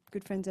been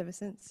good friends ever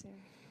since.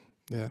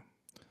 Yeah.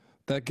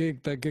 That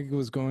gig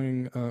was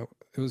going,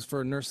 it was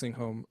for a nursing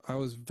home. I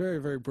was very,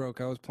 very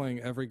broke. I was playing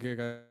every gig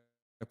I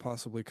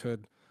possibly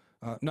could.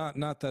 Not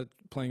that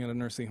playing at a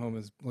nursing home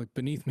is like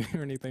beneath me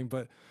or anything,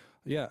 but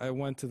yeah, I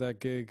went to that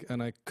gig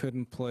and I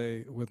couldn't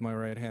play with my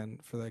right hand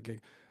for that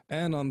gig.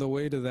 And on the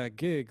way to that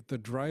gig, the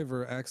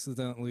driver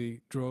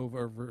accidentally drove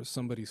over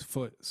somebody's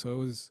foot.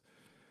 So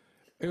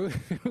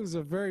it was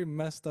a very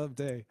messed up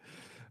day.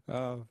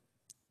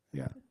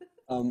 Yeah.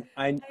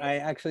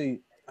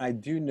 I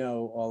do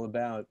know all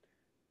about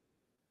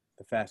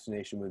the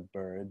fascination with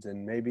birds,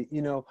 and maybe,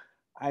 you know,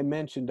 I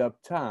mentioned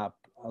up top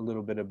a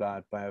little bit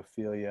about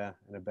biophilia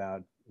and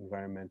about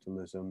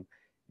environmentalism,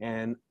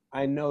 and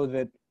I know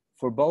that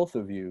for both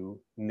of you,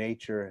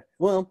 nature,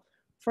 well,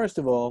 first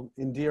of all,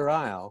 in Deer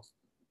Isle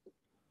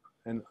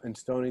and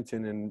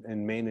Stonington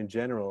and Maine in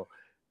general,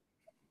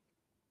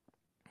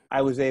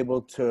 I was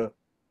able to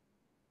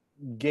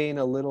gain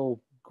a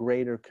little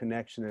greater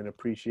connection and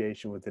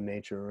appreciation with the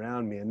nature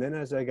around me. And then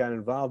as I got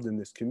involved in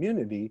this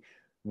community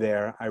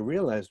there, I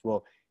realized,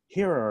 well,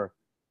 here are,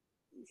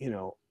 you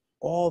know,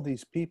 all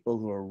these people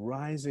who are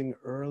rising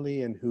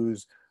early and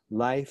whose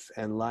life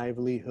and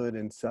livelihood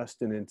and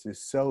sustenance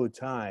is so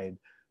tied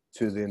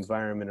to the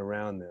environment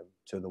around them,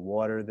 to the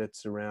water that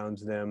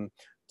surrounds them,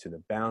 to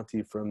the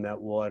bounty from that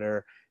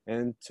water,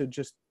 and to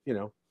just, you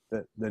know,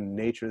 the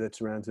nature that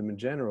surrounds them in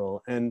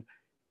general. And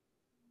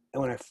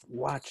when I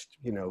watched,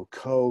 you know,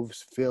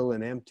 coves fill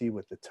and empty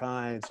with the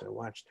tides, I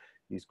watched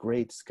these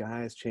great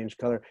skies change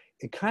color,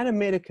 it kind of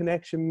made a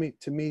connection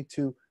to me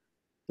to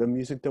the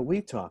music that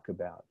we talk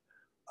about,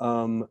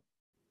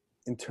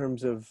 in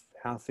terms of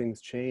how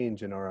things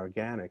change and are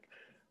organic.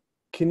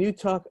 Can you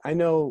talk, I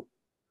know,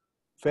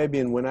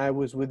 Fabian, when I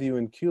was with you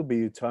in Cuba,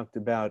 you talked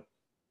about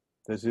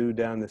the zoo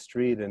down the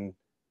street and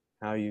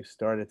how you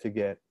started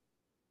to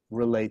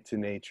relate to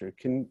nature.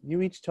 Can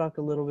you each talk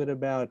a little bit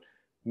about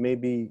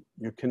maybe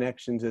your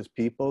connections as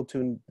people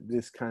to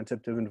this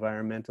concept of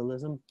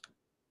environmentalism?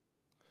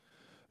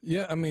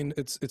 Yeah, I mean,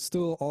 it's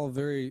still all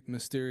very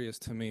mysterious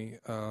to me.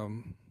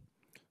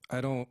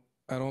 I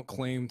don't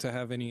claim to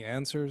have any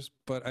answers,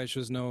 but I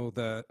just know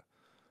that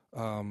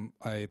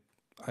I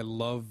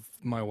love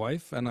my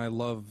wife and I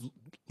love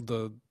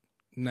the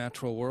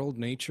natural world,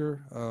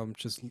 nature,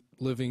 just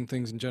living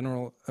things in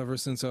general. Ever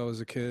since I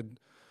was a kid,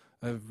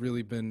 I've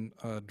really been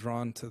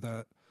drawn to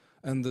that.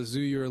 And the zoo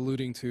you're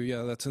alluding to,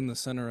 yeah, that's in the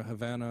center of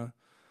Havana.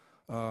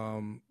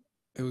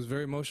 It was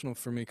very emotional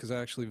for me because I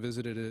actually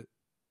visited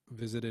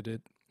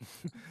it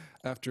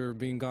after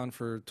being gone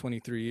for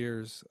 23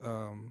 years.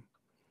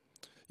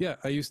 Yeah,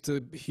 I used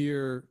to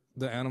hear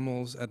the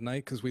animals at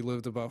night because we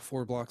lived about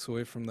 4 blocks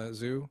away from that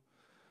zoo.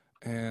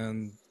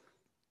 And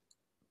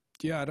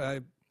yeah,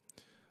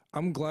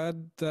 I'm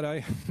glad that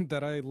I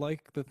that I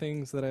like the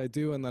things that I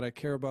do and that I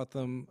care about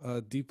them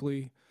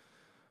deeply.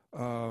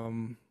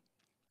 And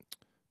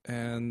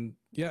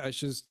yeah,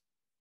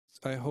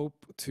 I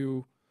hope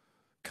to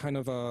kind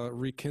of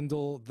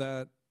rekindle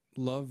that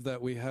love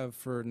that we have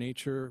for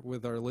nature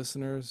with our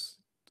listeners,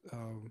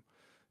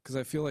 because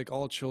I feel like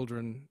all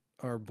children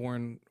are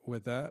born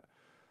with that.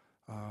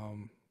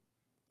 And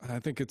I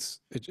think it's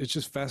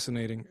just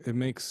fascinating. It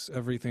makes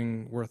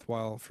everything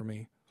worthwhile for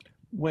me.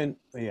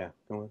 Yeah,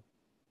 go on.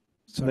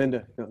 Sorry.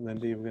 Linda,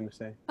 you were going to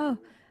say? Oh,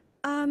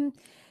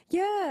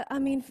 yeah, I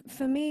mean,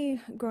 for me,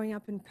 growing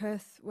up in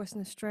Perth,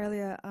 Western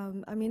Australia,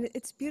 I mean,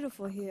 it's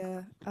beautiful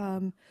here.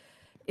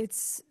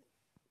 It's,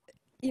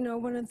 you know,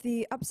 one of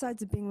the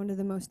upsides of being one of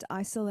the most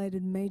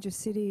isolated major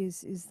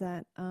cities is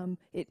that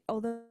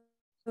although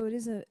it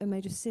is a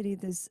major city,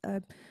 there's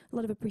a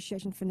lot of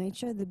appreciation for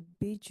nature. The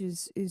beach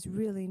is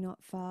really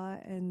not far,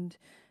 and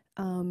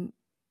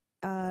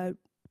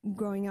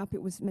growing up,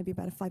 it was maybe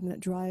about a 5-minute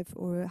drive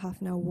or a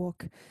half-an-hour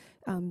walk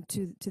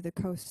to the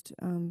coast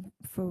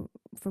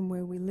from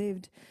where we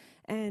lived.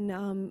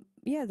 And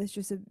yeah, there's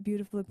just a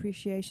beautiful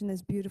appreciation.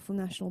 There's beautiful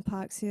national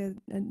parks here,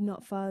 and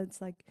not far.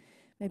 It's like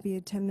maybe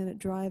a 10-minute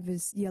drive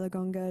is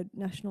Yelagonga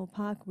National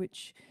Park,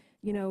 which,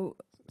 you know.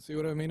 See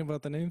what I mean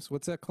about the names?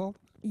 What's that called?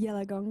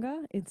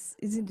 Yelagonga. It's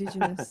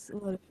indigenous.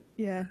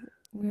 Yeah,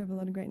 we have a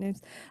lot of great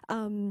names.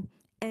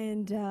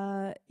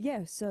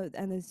 Yeah, so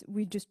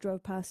we just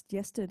drove past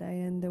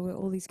yesterday, and there were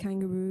all these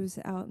kangaroos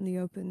out in the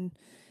open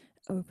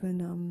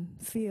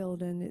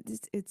field, and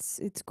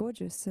it's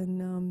gorgeous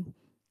and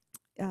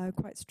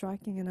quite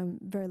striking, and I'm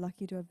very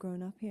lucky to have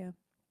grown up here.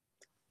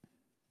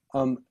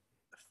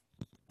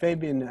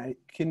 Fabian,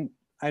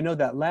 I know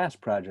that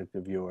last project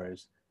of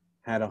yours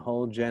had a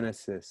whole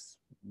genesis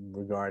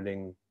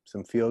regarding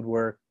some field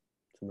work,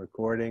 some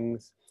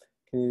recordings.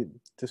 Can you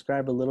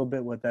describe a little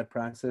bit what that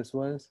process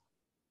was?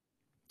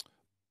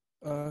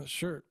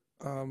 Sure.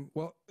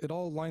 Well, it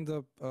all lined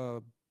up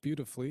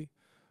beautifully.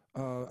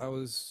 I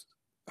was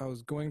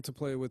going to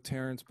play with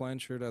Terence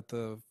Blanchard at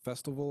the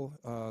festival,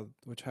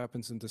 which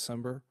happens in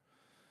December,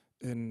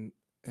 in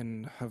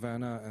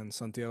Havana and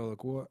Santiago de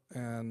Cuba,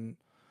 and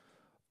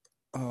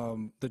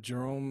the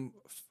Jerome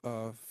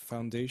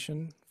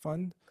Foundation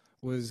Fund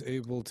was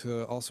able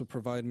to also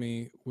provide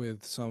me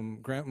with some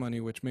grant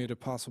money, which made it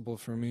possible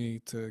for me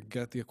to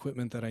get the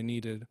equipment that I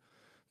needed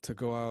to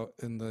go out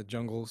in the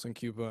jungles in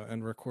Cuba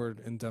and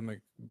record endemic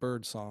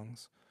bird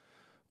songs,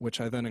 which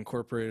I then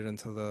incorporated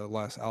into the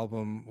last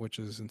album, which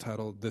is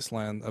entitled This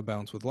Land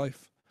Abounds with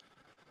Life.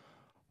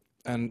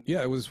 And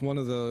yeah, it was one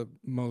of the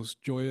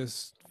most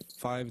joyous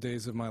 5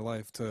 days of my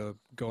life to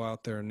go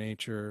out there in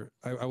nature.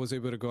 I was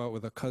able to go out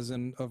with a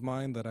cousin of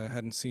mine that I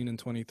hadn't seen in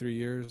 23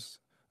 years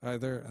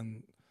either,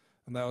 and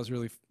that was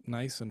really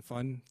nice and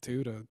fun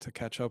too, to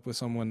catch up with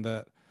someone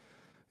that,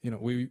 you know,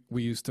 we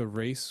used to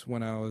race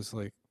when I was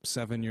like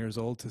 7 years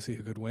old to see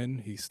who could win.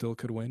 He still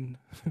could win.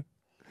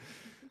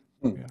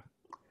 Yeah.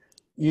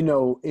 You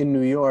know, in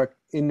New York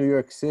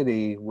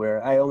City,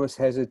 where I almost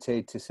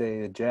hesitate to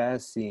say the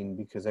jazz scene,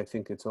 because I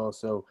think it's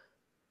also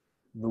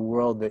the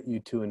world that you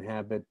two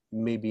inhabit,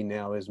 maybe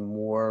now is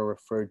more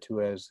referred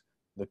to as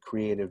the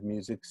creative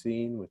music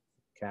scene, with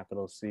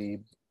capital C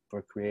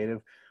for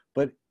creative.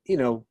 But, you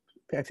know,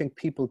 I think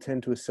people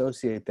tend to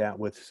associate that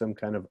with some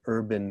kind of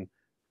urban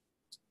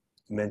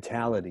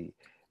mentality,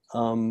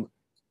 and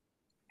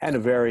a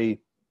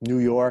very New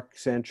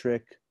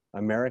York-centric,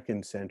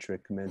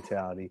 American-centric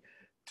mentality.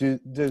 Does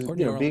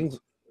you know, being,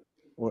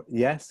 or,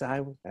 yes,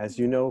 as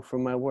you know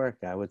from my work,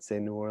 I would say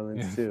New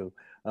Orleans too.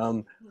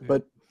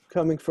 But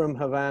coming from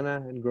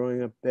Havana and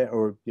growing up there,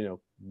 or, you know,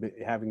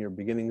 having your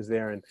beginnings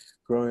there and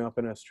growing up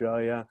in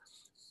Australia,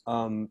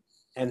 and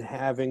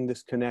having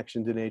this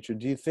connection to nature,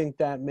 do you think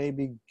that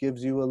maybe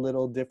gives you a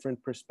little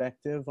different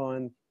perspective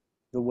on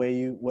the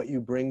way what you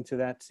bring to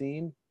that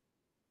scene?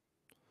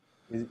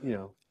 You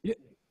know.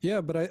 Yeah,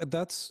 but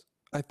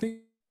I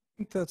think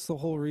that's the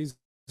whole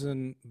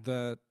reason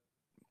that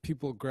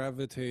people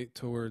gravitate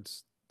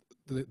towards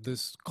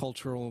this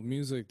cultural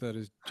music that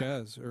is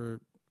jazz or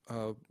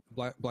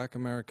Black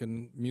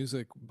American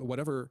music,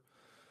 whatever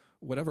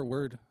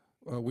word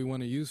we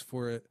want to use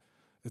for it.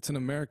 It's an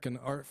American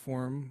art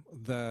form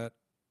that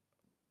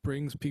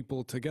brings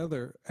people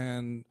together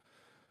and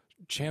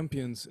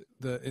champions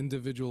the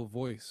individual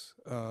voice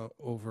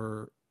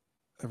over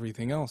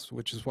everything else,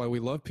 which is why we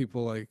love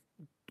people like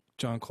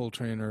John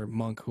Coltrane or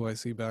Monk, who I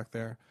see back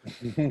there.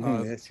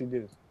 Yes, you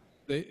do.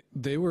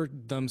 They were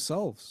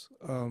themselves,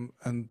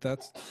 and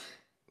that's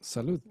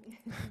salud.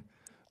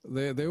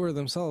 They were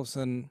themselves,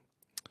 and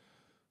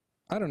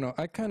I don't know.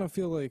 I kind of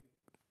feel like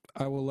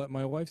I will let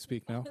my wife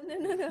speak now.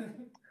 No.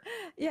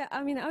 Yeah,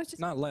 I mean, I was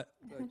just Not let.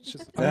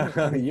 Just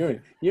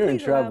you're in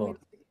Please allow trouble.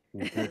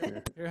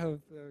 here have,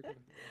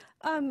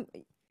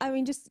 I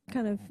mean, just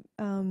kind of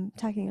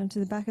tacking onto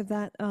the back of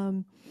that.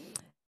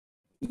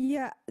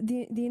 Yeah,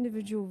 the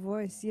individual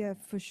voice, yeah,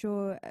 for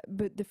sure.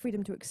 But the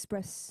freedom to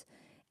express,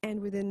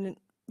 and within,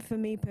 for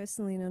me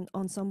personally, in an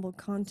ensemble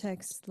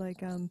context, like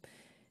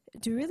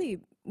to really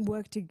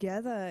work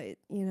together,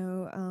 you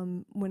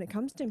know, when it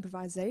comes to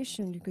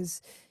improvisation,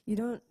 because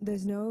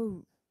there's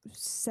no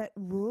set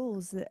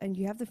rules, and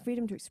you have the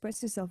freedom to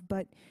express yourself,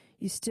 but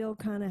you still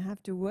kind of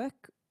have to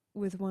work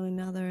with one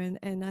another.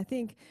 And I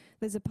think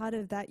there's a part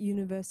of that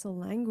universal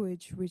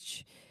language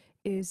which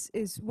is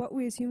what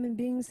we as human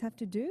beings have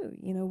to do.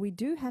 You know, we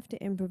do have to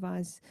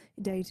improvise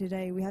day to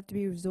day. We have to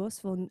be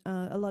resourceful.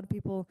 A lot of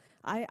people,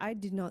 I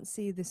did not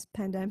see this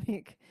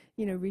pandemic,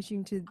 you know,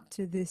 reaching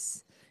to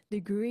this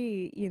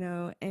degree, you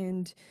know,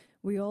 and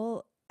we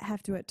all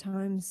have to at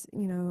times,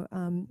 you know,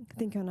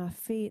 think on our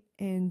feet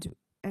and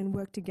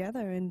work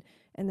together. And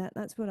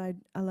that's what I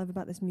love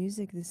about this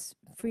music, this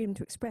freedom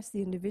to express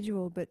the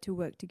individual, but to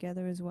work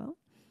together as well.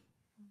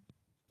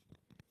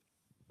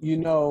 You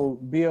know,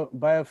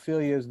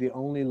 Biophilia is the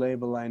only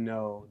label I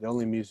know, the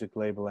only music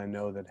label I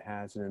know that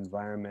has an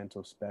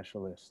environmental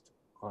specialist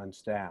on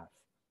staff,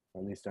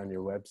 or at least on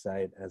your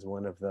website, as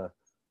one of the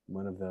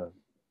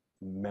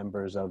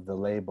members of the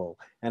label.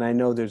 And I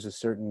know there's a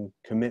certain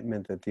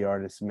commitment that the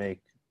artists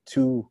make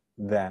to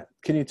that.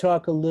 Can you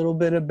talk a little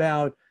bit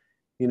about,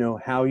 you know,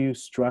 how you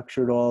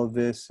structured all of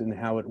this and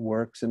how it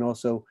works, and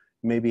also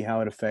maybe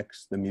how it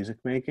affects the music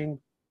making?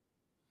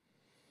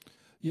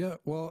 yeah,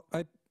 well,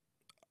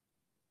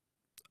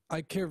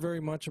 I care very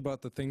much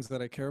about the things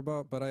that I care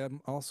about, but I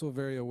am also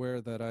very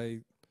aware that I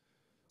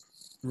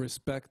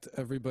respect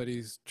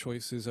everybody's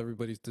choices,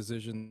 everybody's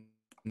decisions.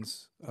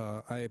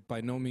 I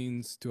by no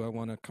means do I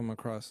want to come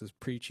across as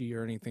preachy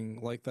or anything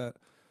like that.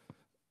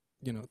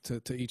 You know,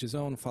 to each his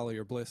own, follow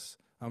your bliss.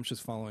 I'm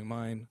just following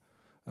mine.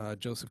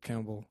 Joseph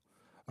Campbell.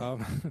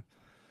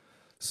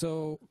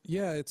 So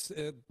yeah,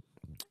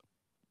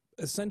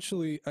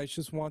 essentially I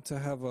just want to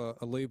have a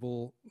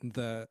label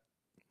that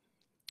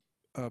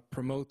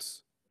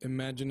promotes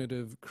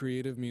imaginative,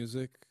 creative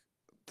music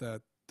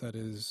that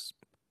is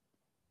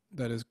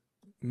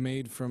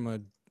made from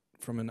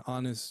an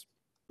honest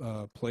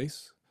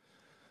place,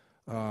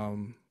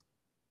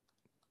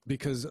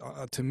 because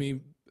to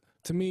me,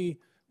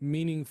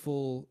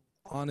 meaningful,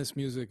 honest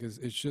music is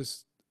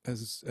just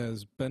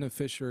as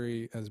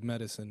beneficiary as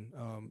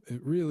medicine.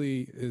 It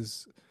really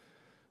is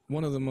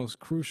one of the most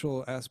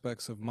crucial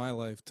aspects of my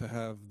life to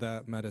have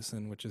that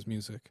medicine, which is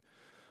music.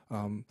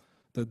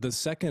 The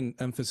second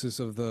emphasis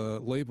of the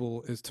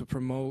label is to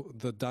promote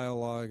the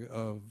dialogue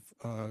of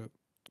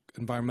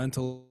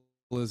environmentalism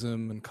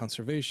and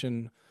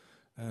conservation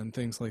and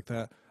things like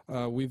that.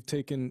 We've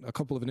taken a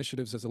couple of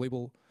initiatives as a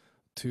label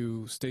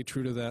to stay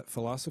true to that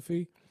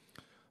philosophy.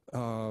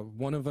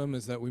 One of them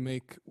is that we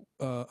make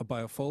a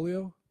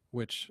biofolio,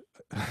 which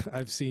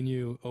I've seen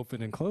you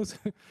open and close.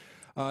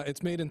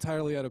 It's made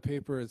entirely out of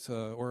paper. It's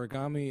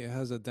origami. It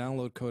has a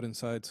download code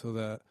inside so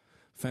that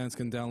fans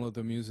can download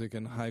the music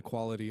in high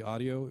quality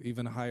audio,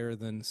 even higher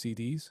than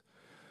CDs.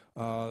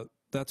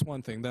 That's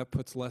one thing. That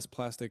puts less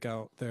plastic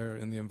out there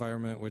in the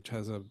environment, which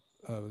has a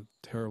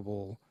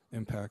terrible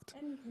impact.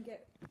 And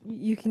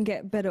you can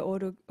get better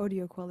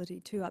audio quality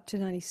too, up to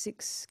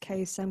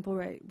 96K sample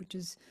rate, which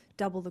is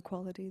double the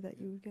quality that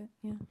you would get.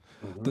 Yeah.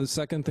 Mm-hmm. The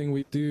second thing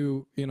we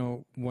do, you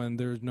know, when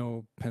there's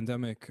no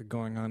pandemic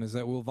going on, is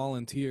that we'll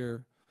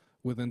volunteer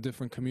within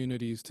different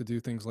communities to do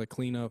things like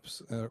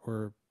cleanups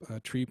or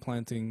tree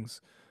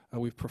plantings.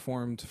 We've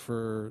performed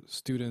for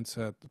students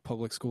at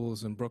public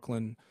schools in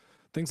Brooklyn,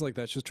 things like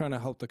that, just trying to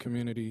help the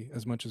community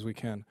as much as we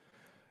can.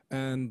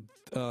 And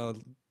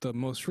the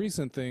most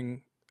recent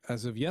thing,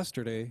 as of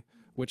yesterday,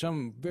 which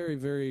I'm very,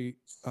 very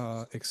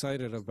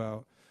excited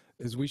about,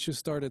 is we just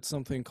started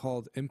something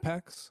called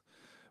Impacts,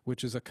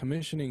 which is a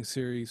commissioning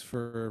series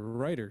for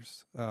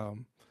writers.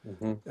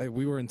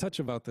 We were in touch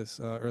about this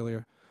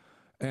earlier.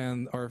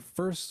 And our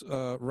first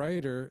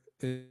writer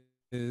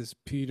is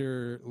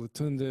Peter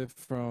Lutunde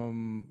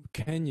from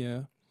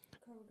Kenya.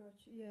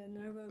 Yeah,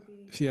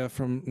 Nairobi. Yeah,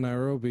 from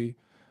Nairobi.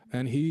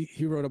 And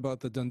he wrote about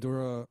the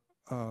Dandura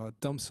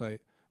dump site,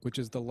 which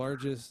is the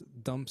largest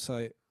dump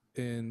site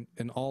in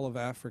all of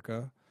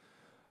Africa.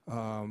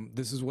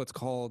 This is what's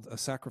called a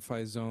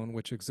sacrifice zone,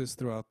 which exists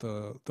throughout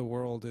the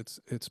world. It's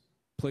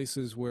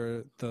places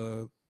where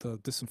the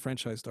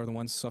disenfranchised are the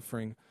ones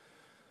suffering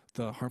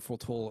the harmful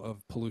toll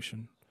of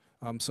pollution.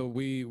 So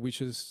we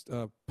just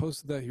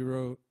posted that. He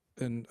wrote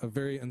a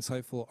very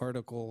insightful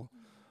article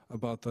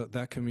about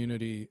that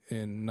community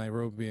in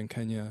Nairobi in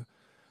Kenya.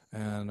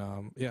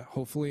 And yeah,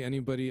 hopefully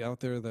anybody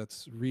out there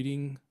that's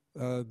reading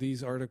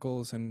these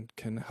articles and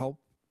can help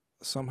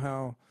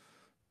somehow,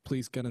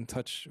 please get in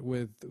touch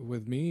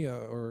with me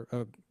or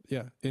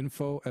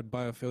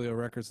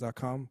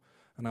info@biophiliarecords.com,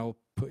 and I'll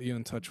put you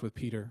in touch with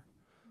Peter.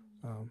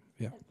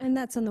 Yeah. And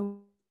that's on the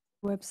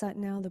website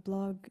now, the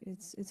blog.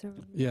 It's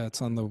Yeah,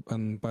 it's on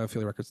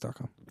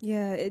biophiliarecords.com.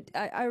 Yeah,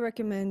 I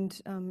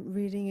recommend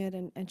reading it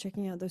and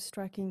checking out those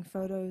striking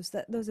photos.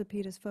 Those are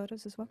Peter's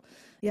photos as well.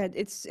 Yeah,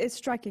 it's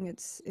striking.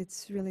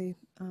 It's really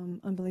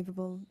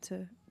unbelievable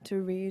to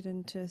read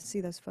and to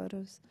see those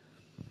photos.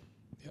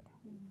 Yeah.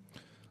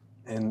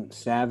 And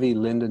savvy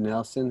Linda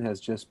Nelson has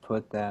just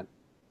put that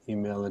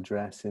email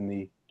address in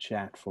the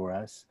chat for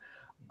us.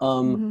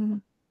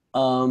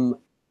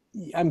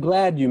 I'm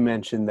glad you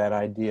mentioned that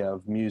idea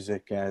of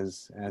music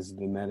as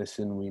the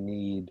medicine we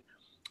need,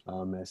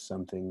 as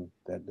something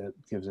that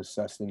gives us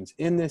sustenance.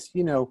 In this,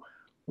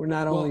 we're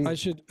not only. Well,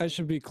 I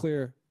should be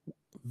clear.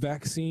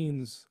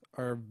 Vaccines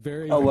are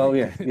very. Oh well,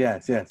 very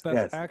yes. That's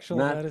yes. actual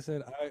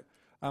medicine.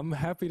 I'm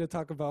happy to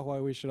talk about why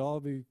we should all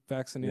be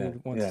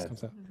vaccinated once this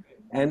comes out.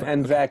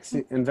 And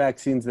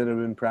vaccines that have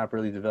been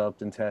properly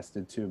developed and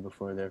tested too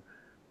before they're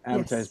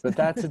advertised. But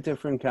that's a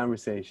different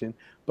conversation.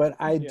 But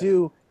I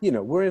do,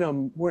 we're in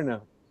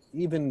a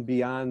even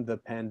beyond the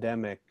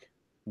pandemic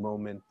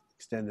moment,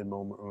 extended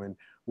moment, when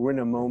we're in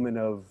a moment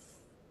of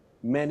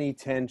many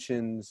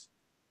tensions,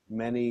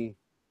 many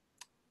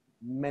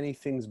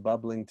things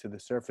bubbling to the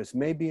surface,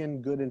 maybe in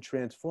good and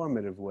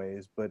transformative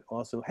ways, but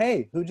also,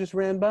 hey, who just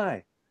ran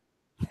by?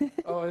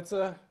 Oh, it's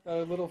a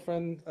little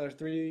friend,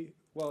 three-legged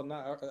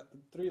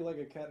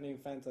cat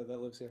named Fanta that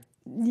lives here.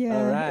 Yeah,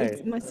 all right.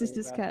 It's my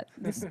sister's cat.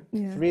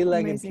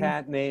 Three-legged amazing.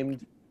 cat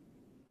named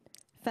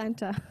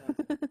Fanta.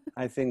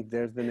 I think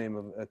there's the name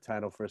of a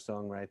title for a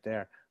song right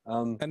there.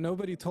 And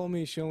nobody told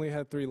me she only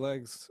had 3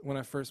 legs when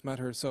I first met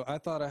her, so I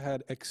thought I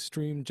had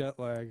extreme jet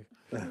lag.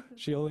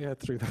 She only had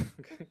 3 legs.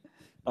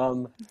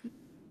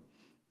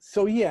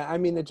 So yeah, I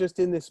mean, just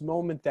in this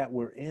moment that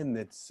we're in,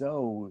 that's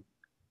so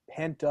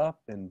pent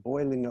up and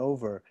boiling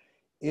over,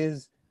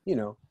 is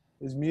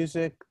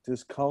music,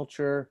 this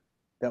culture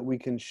that we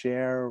can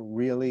share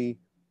really,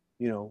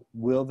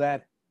 will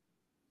that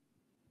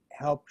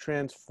help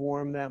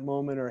transform that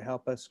moment or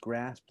help us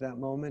grasp that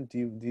moment? Do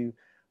you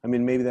I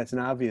mean, maybe that's an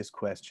obvious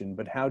question,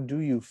 but how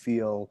do you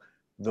feel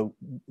the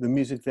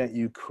music that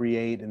you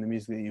create and the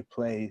music that you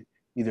play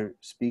either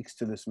speaks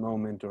to this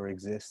moment or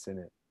exists in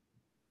it?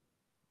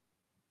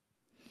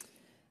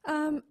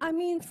 I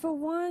mean, for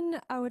one,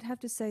 I would have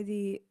to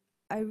say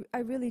I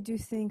really do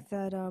think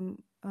that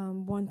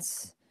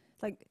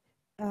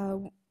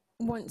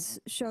once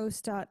shows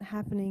start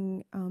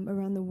happening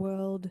around the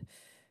world,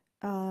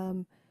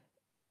 I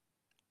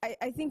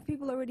think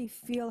people already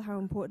feel how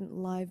important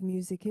live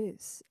music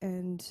is,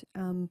 and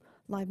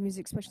live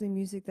music, especially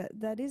music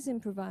that is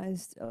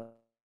improvised or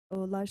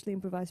largely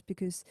improvised,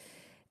 because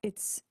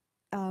it's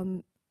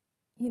it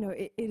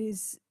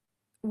is.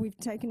 We've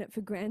taken it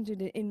for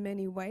granted in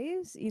many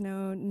ways,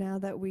 now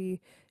that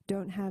we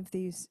don't have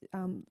these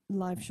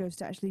live shows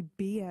to actually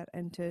be at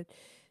and to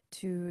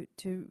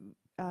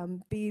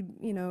be,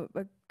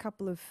 a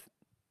couple of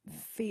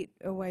feet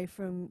away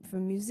from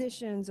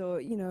musicians,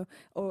 or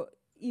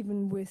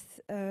even with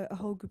a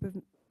whole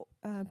group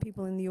of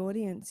people in the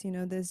audience.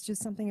 There's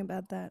just something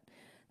about that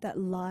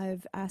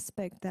live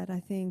aspect that I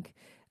think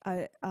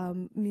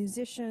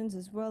musicians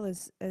as well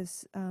as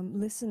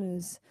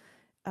listeners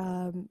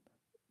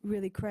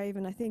really crave.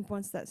 And I think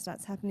once that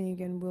starts happening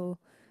again, we'll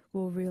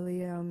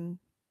really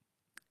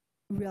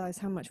realize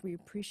how much we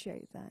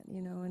appreciate that,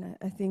 and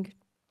I think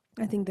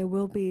there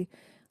will be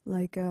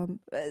there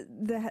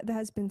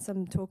has been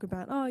some talk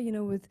about,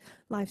 with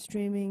live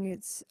streaming,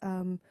 it's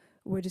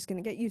we're just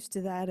going to get used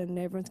to that and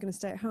everyone's going to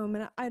stay at home,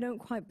 and I don't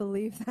quite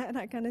believe that.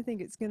 I kind of think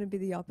it's going to be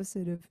the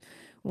opposite of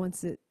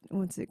once it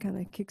kind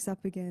of kicks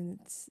up again,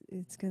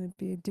 it's going to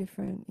be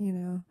different,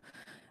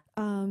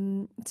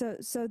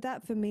 So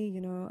that for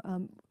me,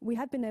 we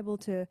have been able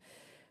to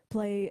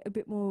play a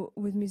bit more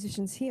with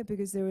musicians here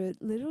because there are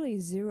literally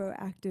 0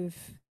 active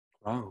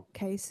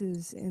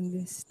cases in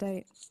this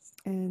state.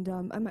 And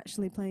I'm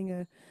actually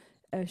playing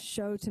a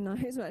show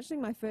tonight. It's actually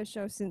my first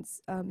show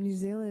since New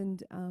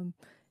Zealand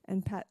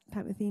and Pat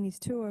Metheny's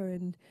tour.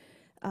 And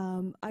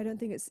I don't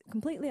think it's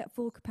completely at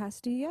full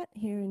capacity yet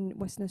here in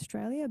Western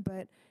Australia,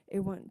 but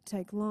it won't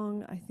take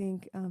long, I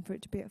think, for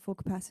it to be at full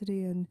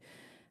capacity. And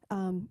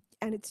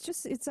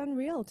it's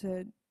unreal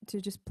to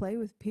just play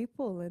with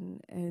people,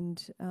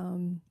 and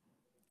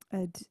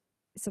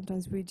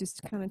sometimes we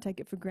just kind of take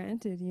it for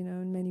granted,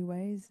 in many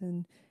ways,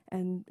 and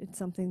it's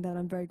something that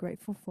I'm very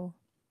grateful for.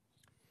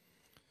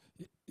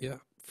 Yeah,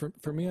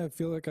 for me, I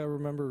feel like I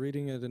remember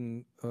reading it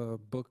in a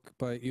book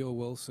by E.O.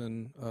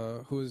 Wilson,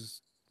 who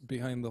is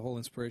behind the whole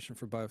inspiration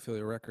for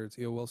Biophilia Records.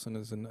 E.O. Wilson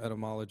is an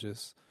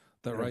etymologist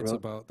that writes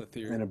about the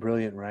theory. And a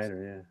brilliant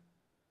writer,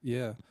 yeah.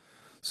 Yeah.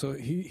 So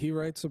he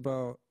writes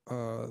about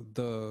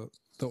the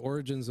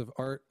origins of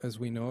art as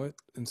we know it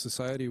in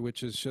society,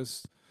 which is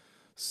just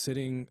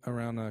sitting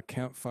around a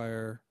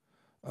campfire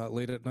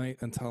late at night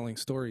and telling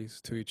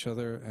stories to each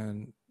other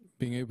and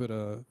being able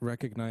to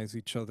recognize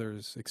each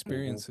other's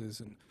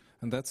experiences.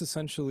 And that's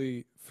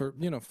essentially for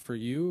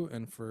you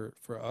and for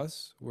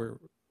us, we're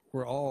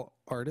all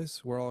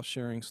artists, we're all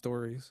sharing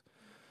stories.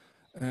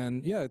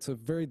 And yeah, it's a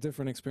very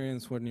different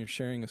experience when you're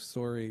sharing a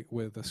story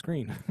with a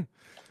screen.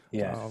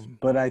 Yes,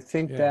 but I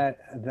think yeah.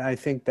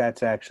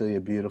 that's actually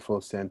a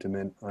beautiful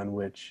sentiment on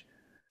which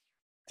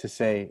to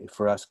say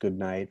for us good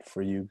night,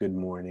 for you good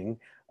morning.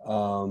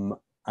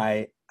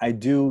 I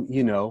do,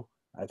 you know,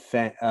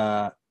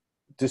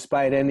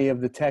 despite any of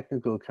the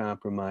technical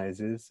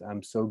compromises,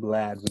 I'm so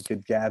glad we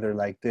could gather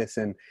like this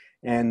and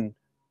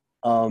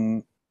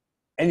um,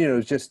 and you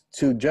know just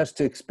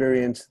to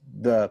experience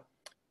the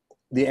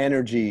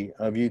energy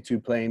of you two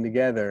playing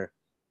together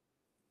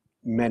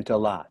meant a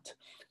lot.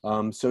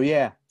 So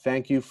yeah,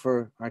 thank you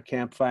for our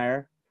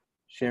campfire,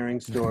 sharing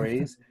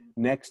stories.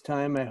 Next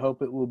time, I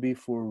hope it will be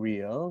for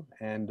real,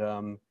 and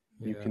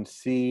you can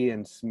see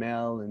and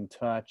smell and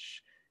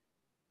touch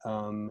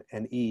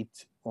and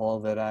eat all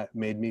that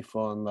made me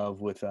fall in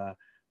love with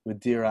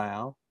Deer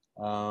Isle.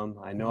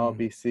 I know I'll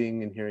be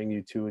seeing and hearing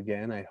you two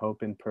again. I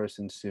hope in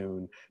person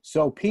soon.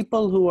 So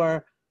people who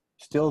are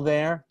still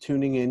there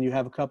tuning in, you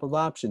have a couple of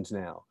options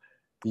now.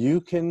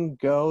 You can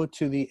go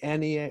to the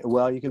NEA,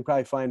 well, you can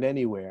probably find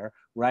anywhere.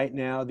 Right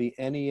now, the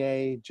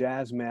NEA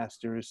Jazz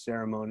Masters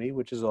ceremony,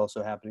 which is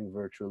also happening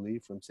virtually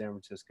from San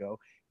Francisco,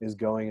 is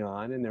going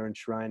on, and they're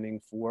enshrining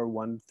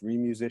 3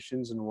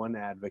 musicians and 1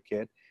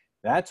 advocate.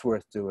 That's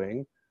worth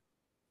doing.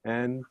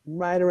 And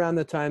right around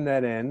the time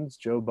that ends,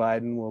 Joe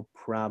Biden will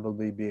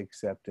probably be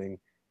accepting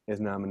his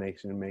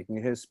nomination and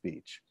making his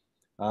speech.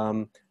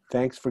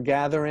 Thanks for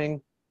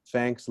gathering.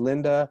 Thanks,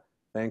 Linda.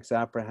 Thanks,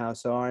 Opera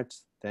House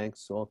Arts.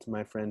 Thanks all to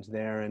my friends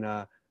there. And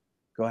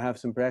go have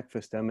some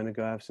breakfast. I'm going to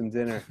go have some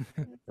dinner.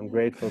 I'm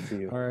grateful to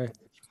you. All right.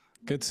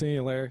 Good seeing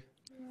you, Larry.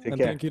 Take and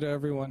care. thank you to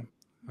everyone.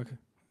 Okay.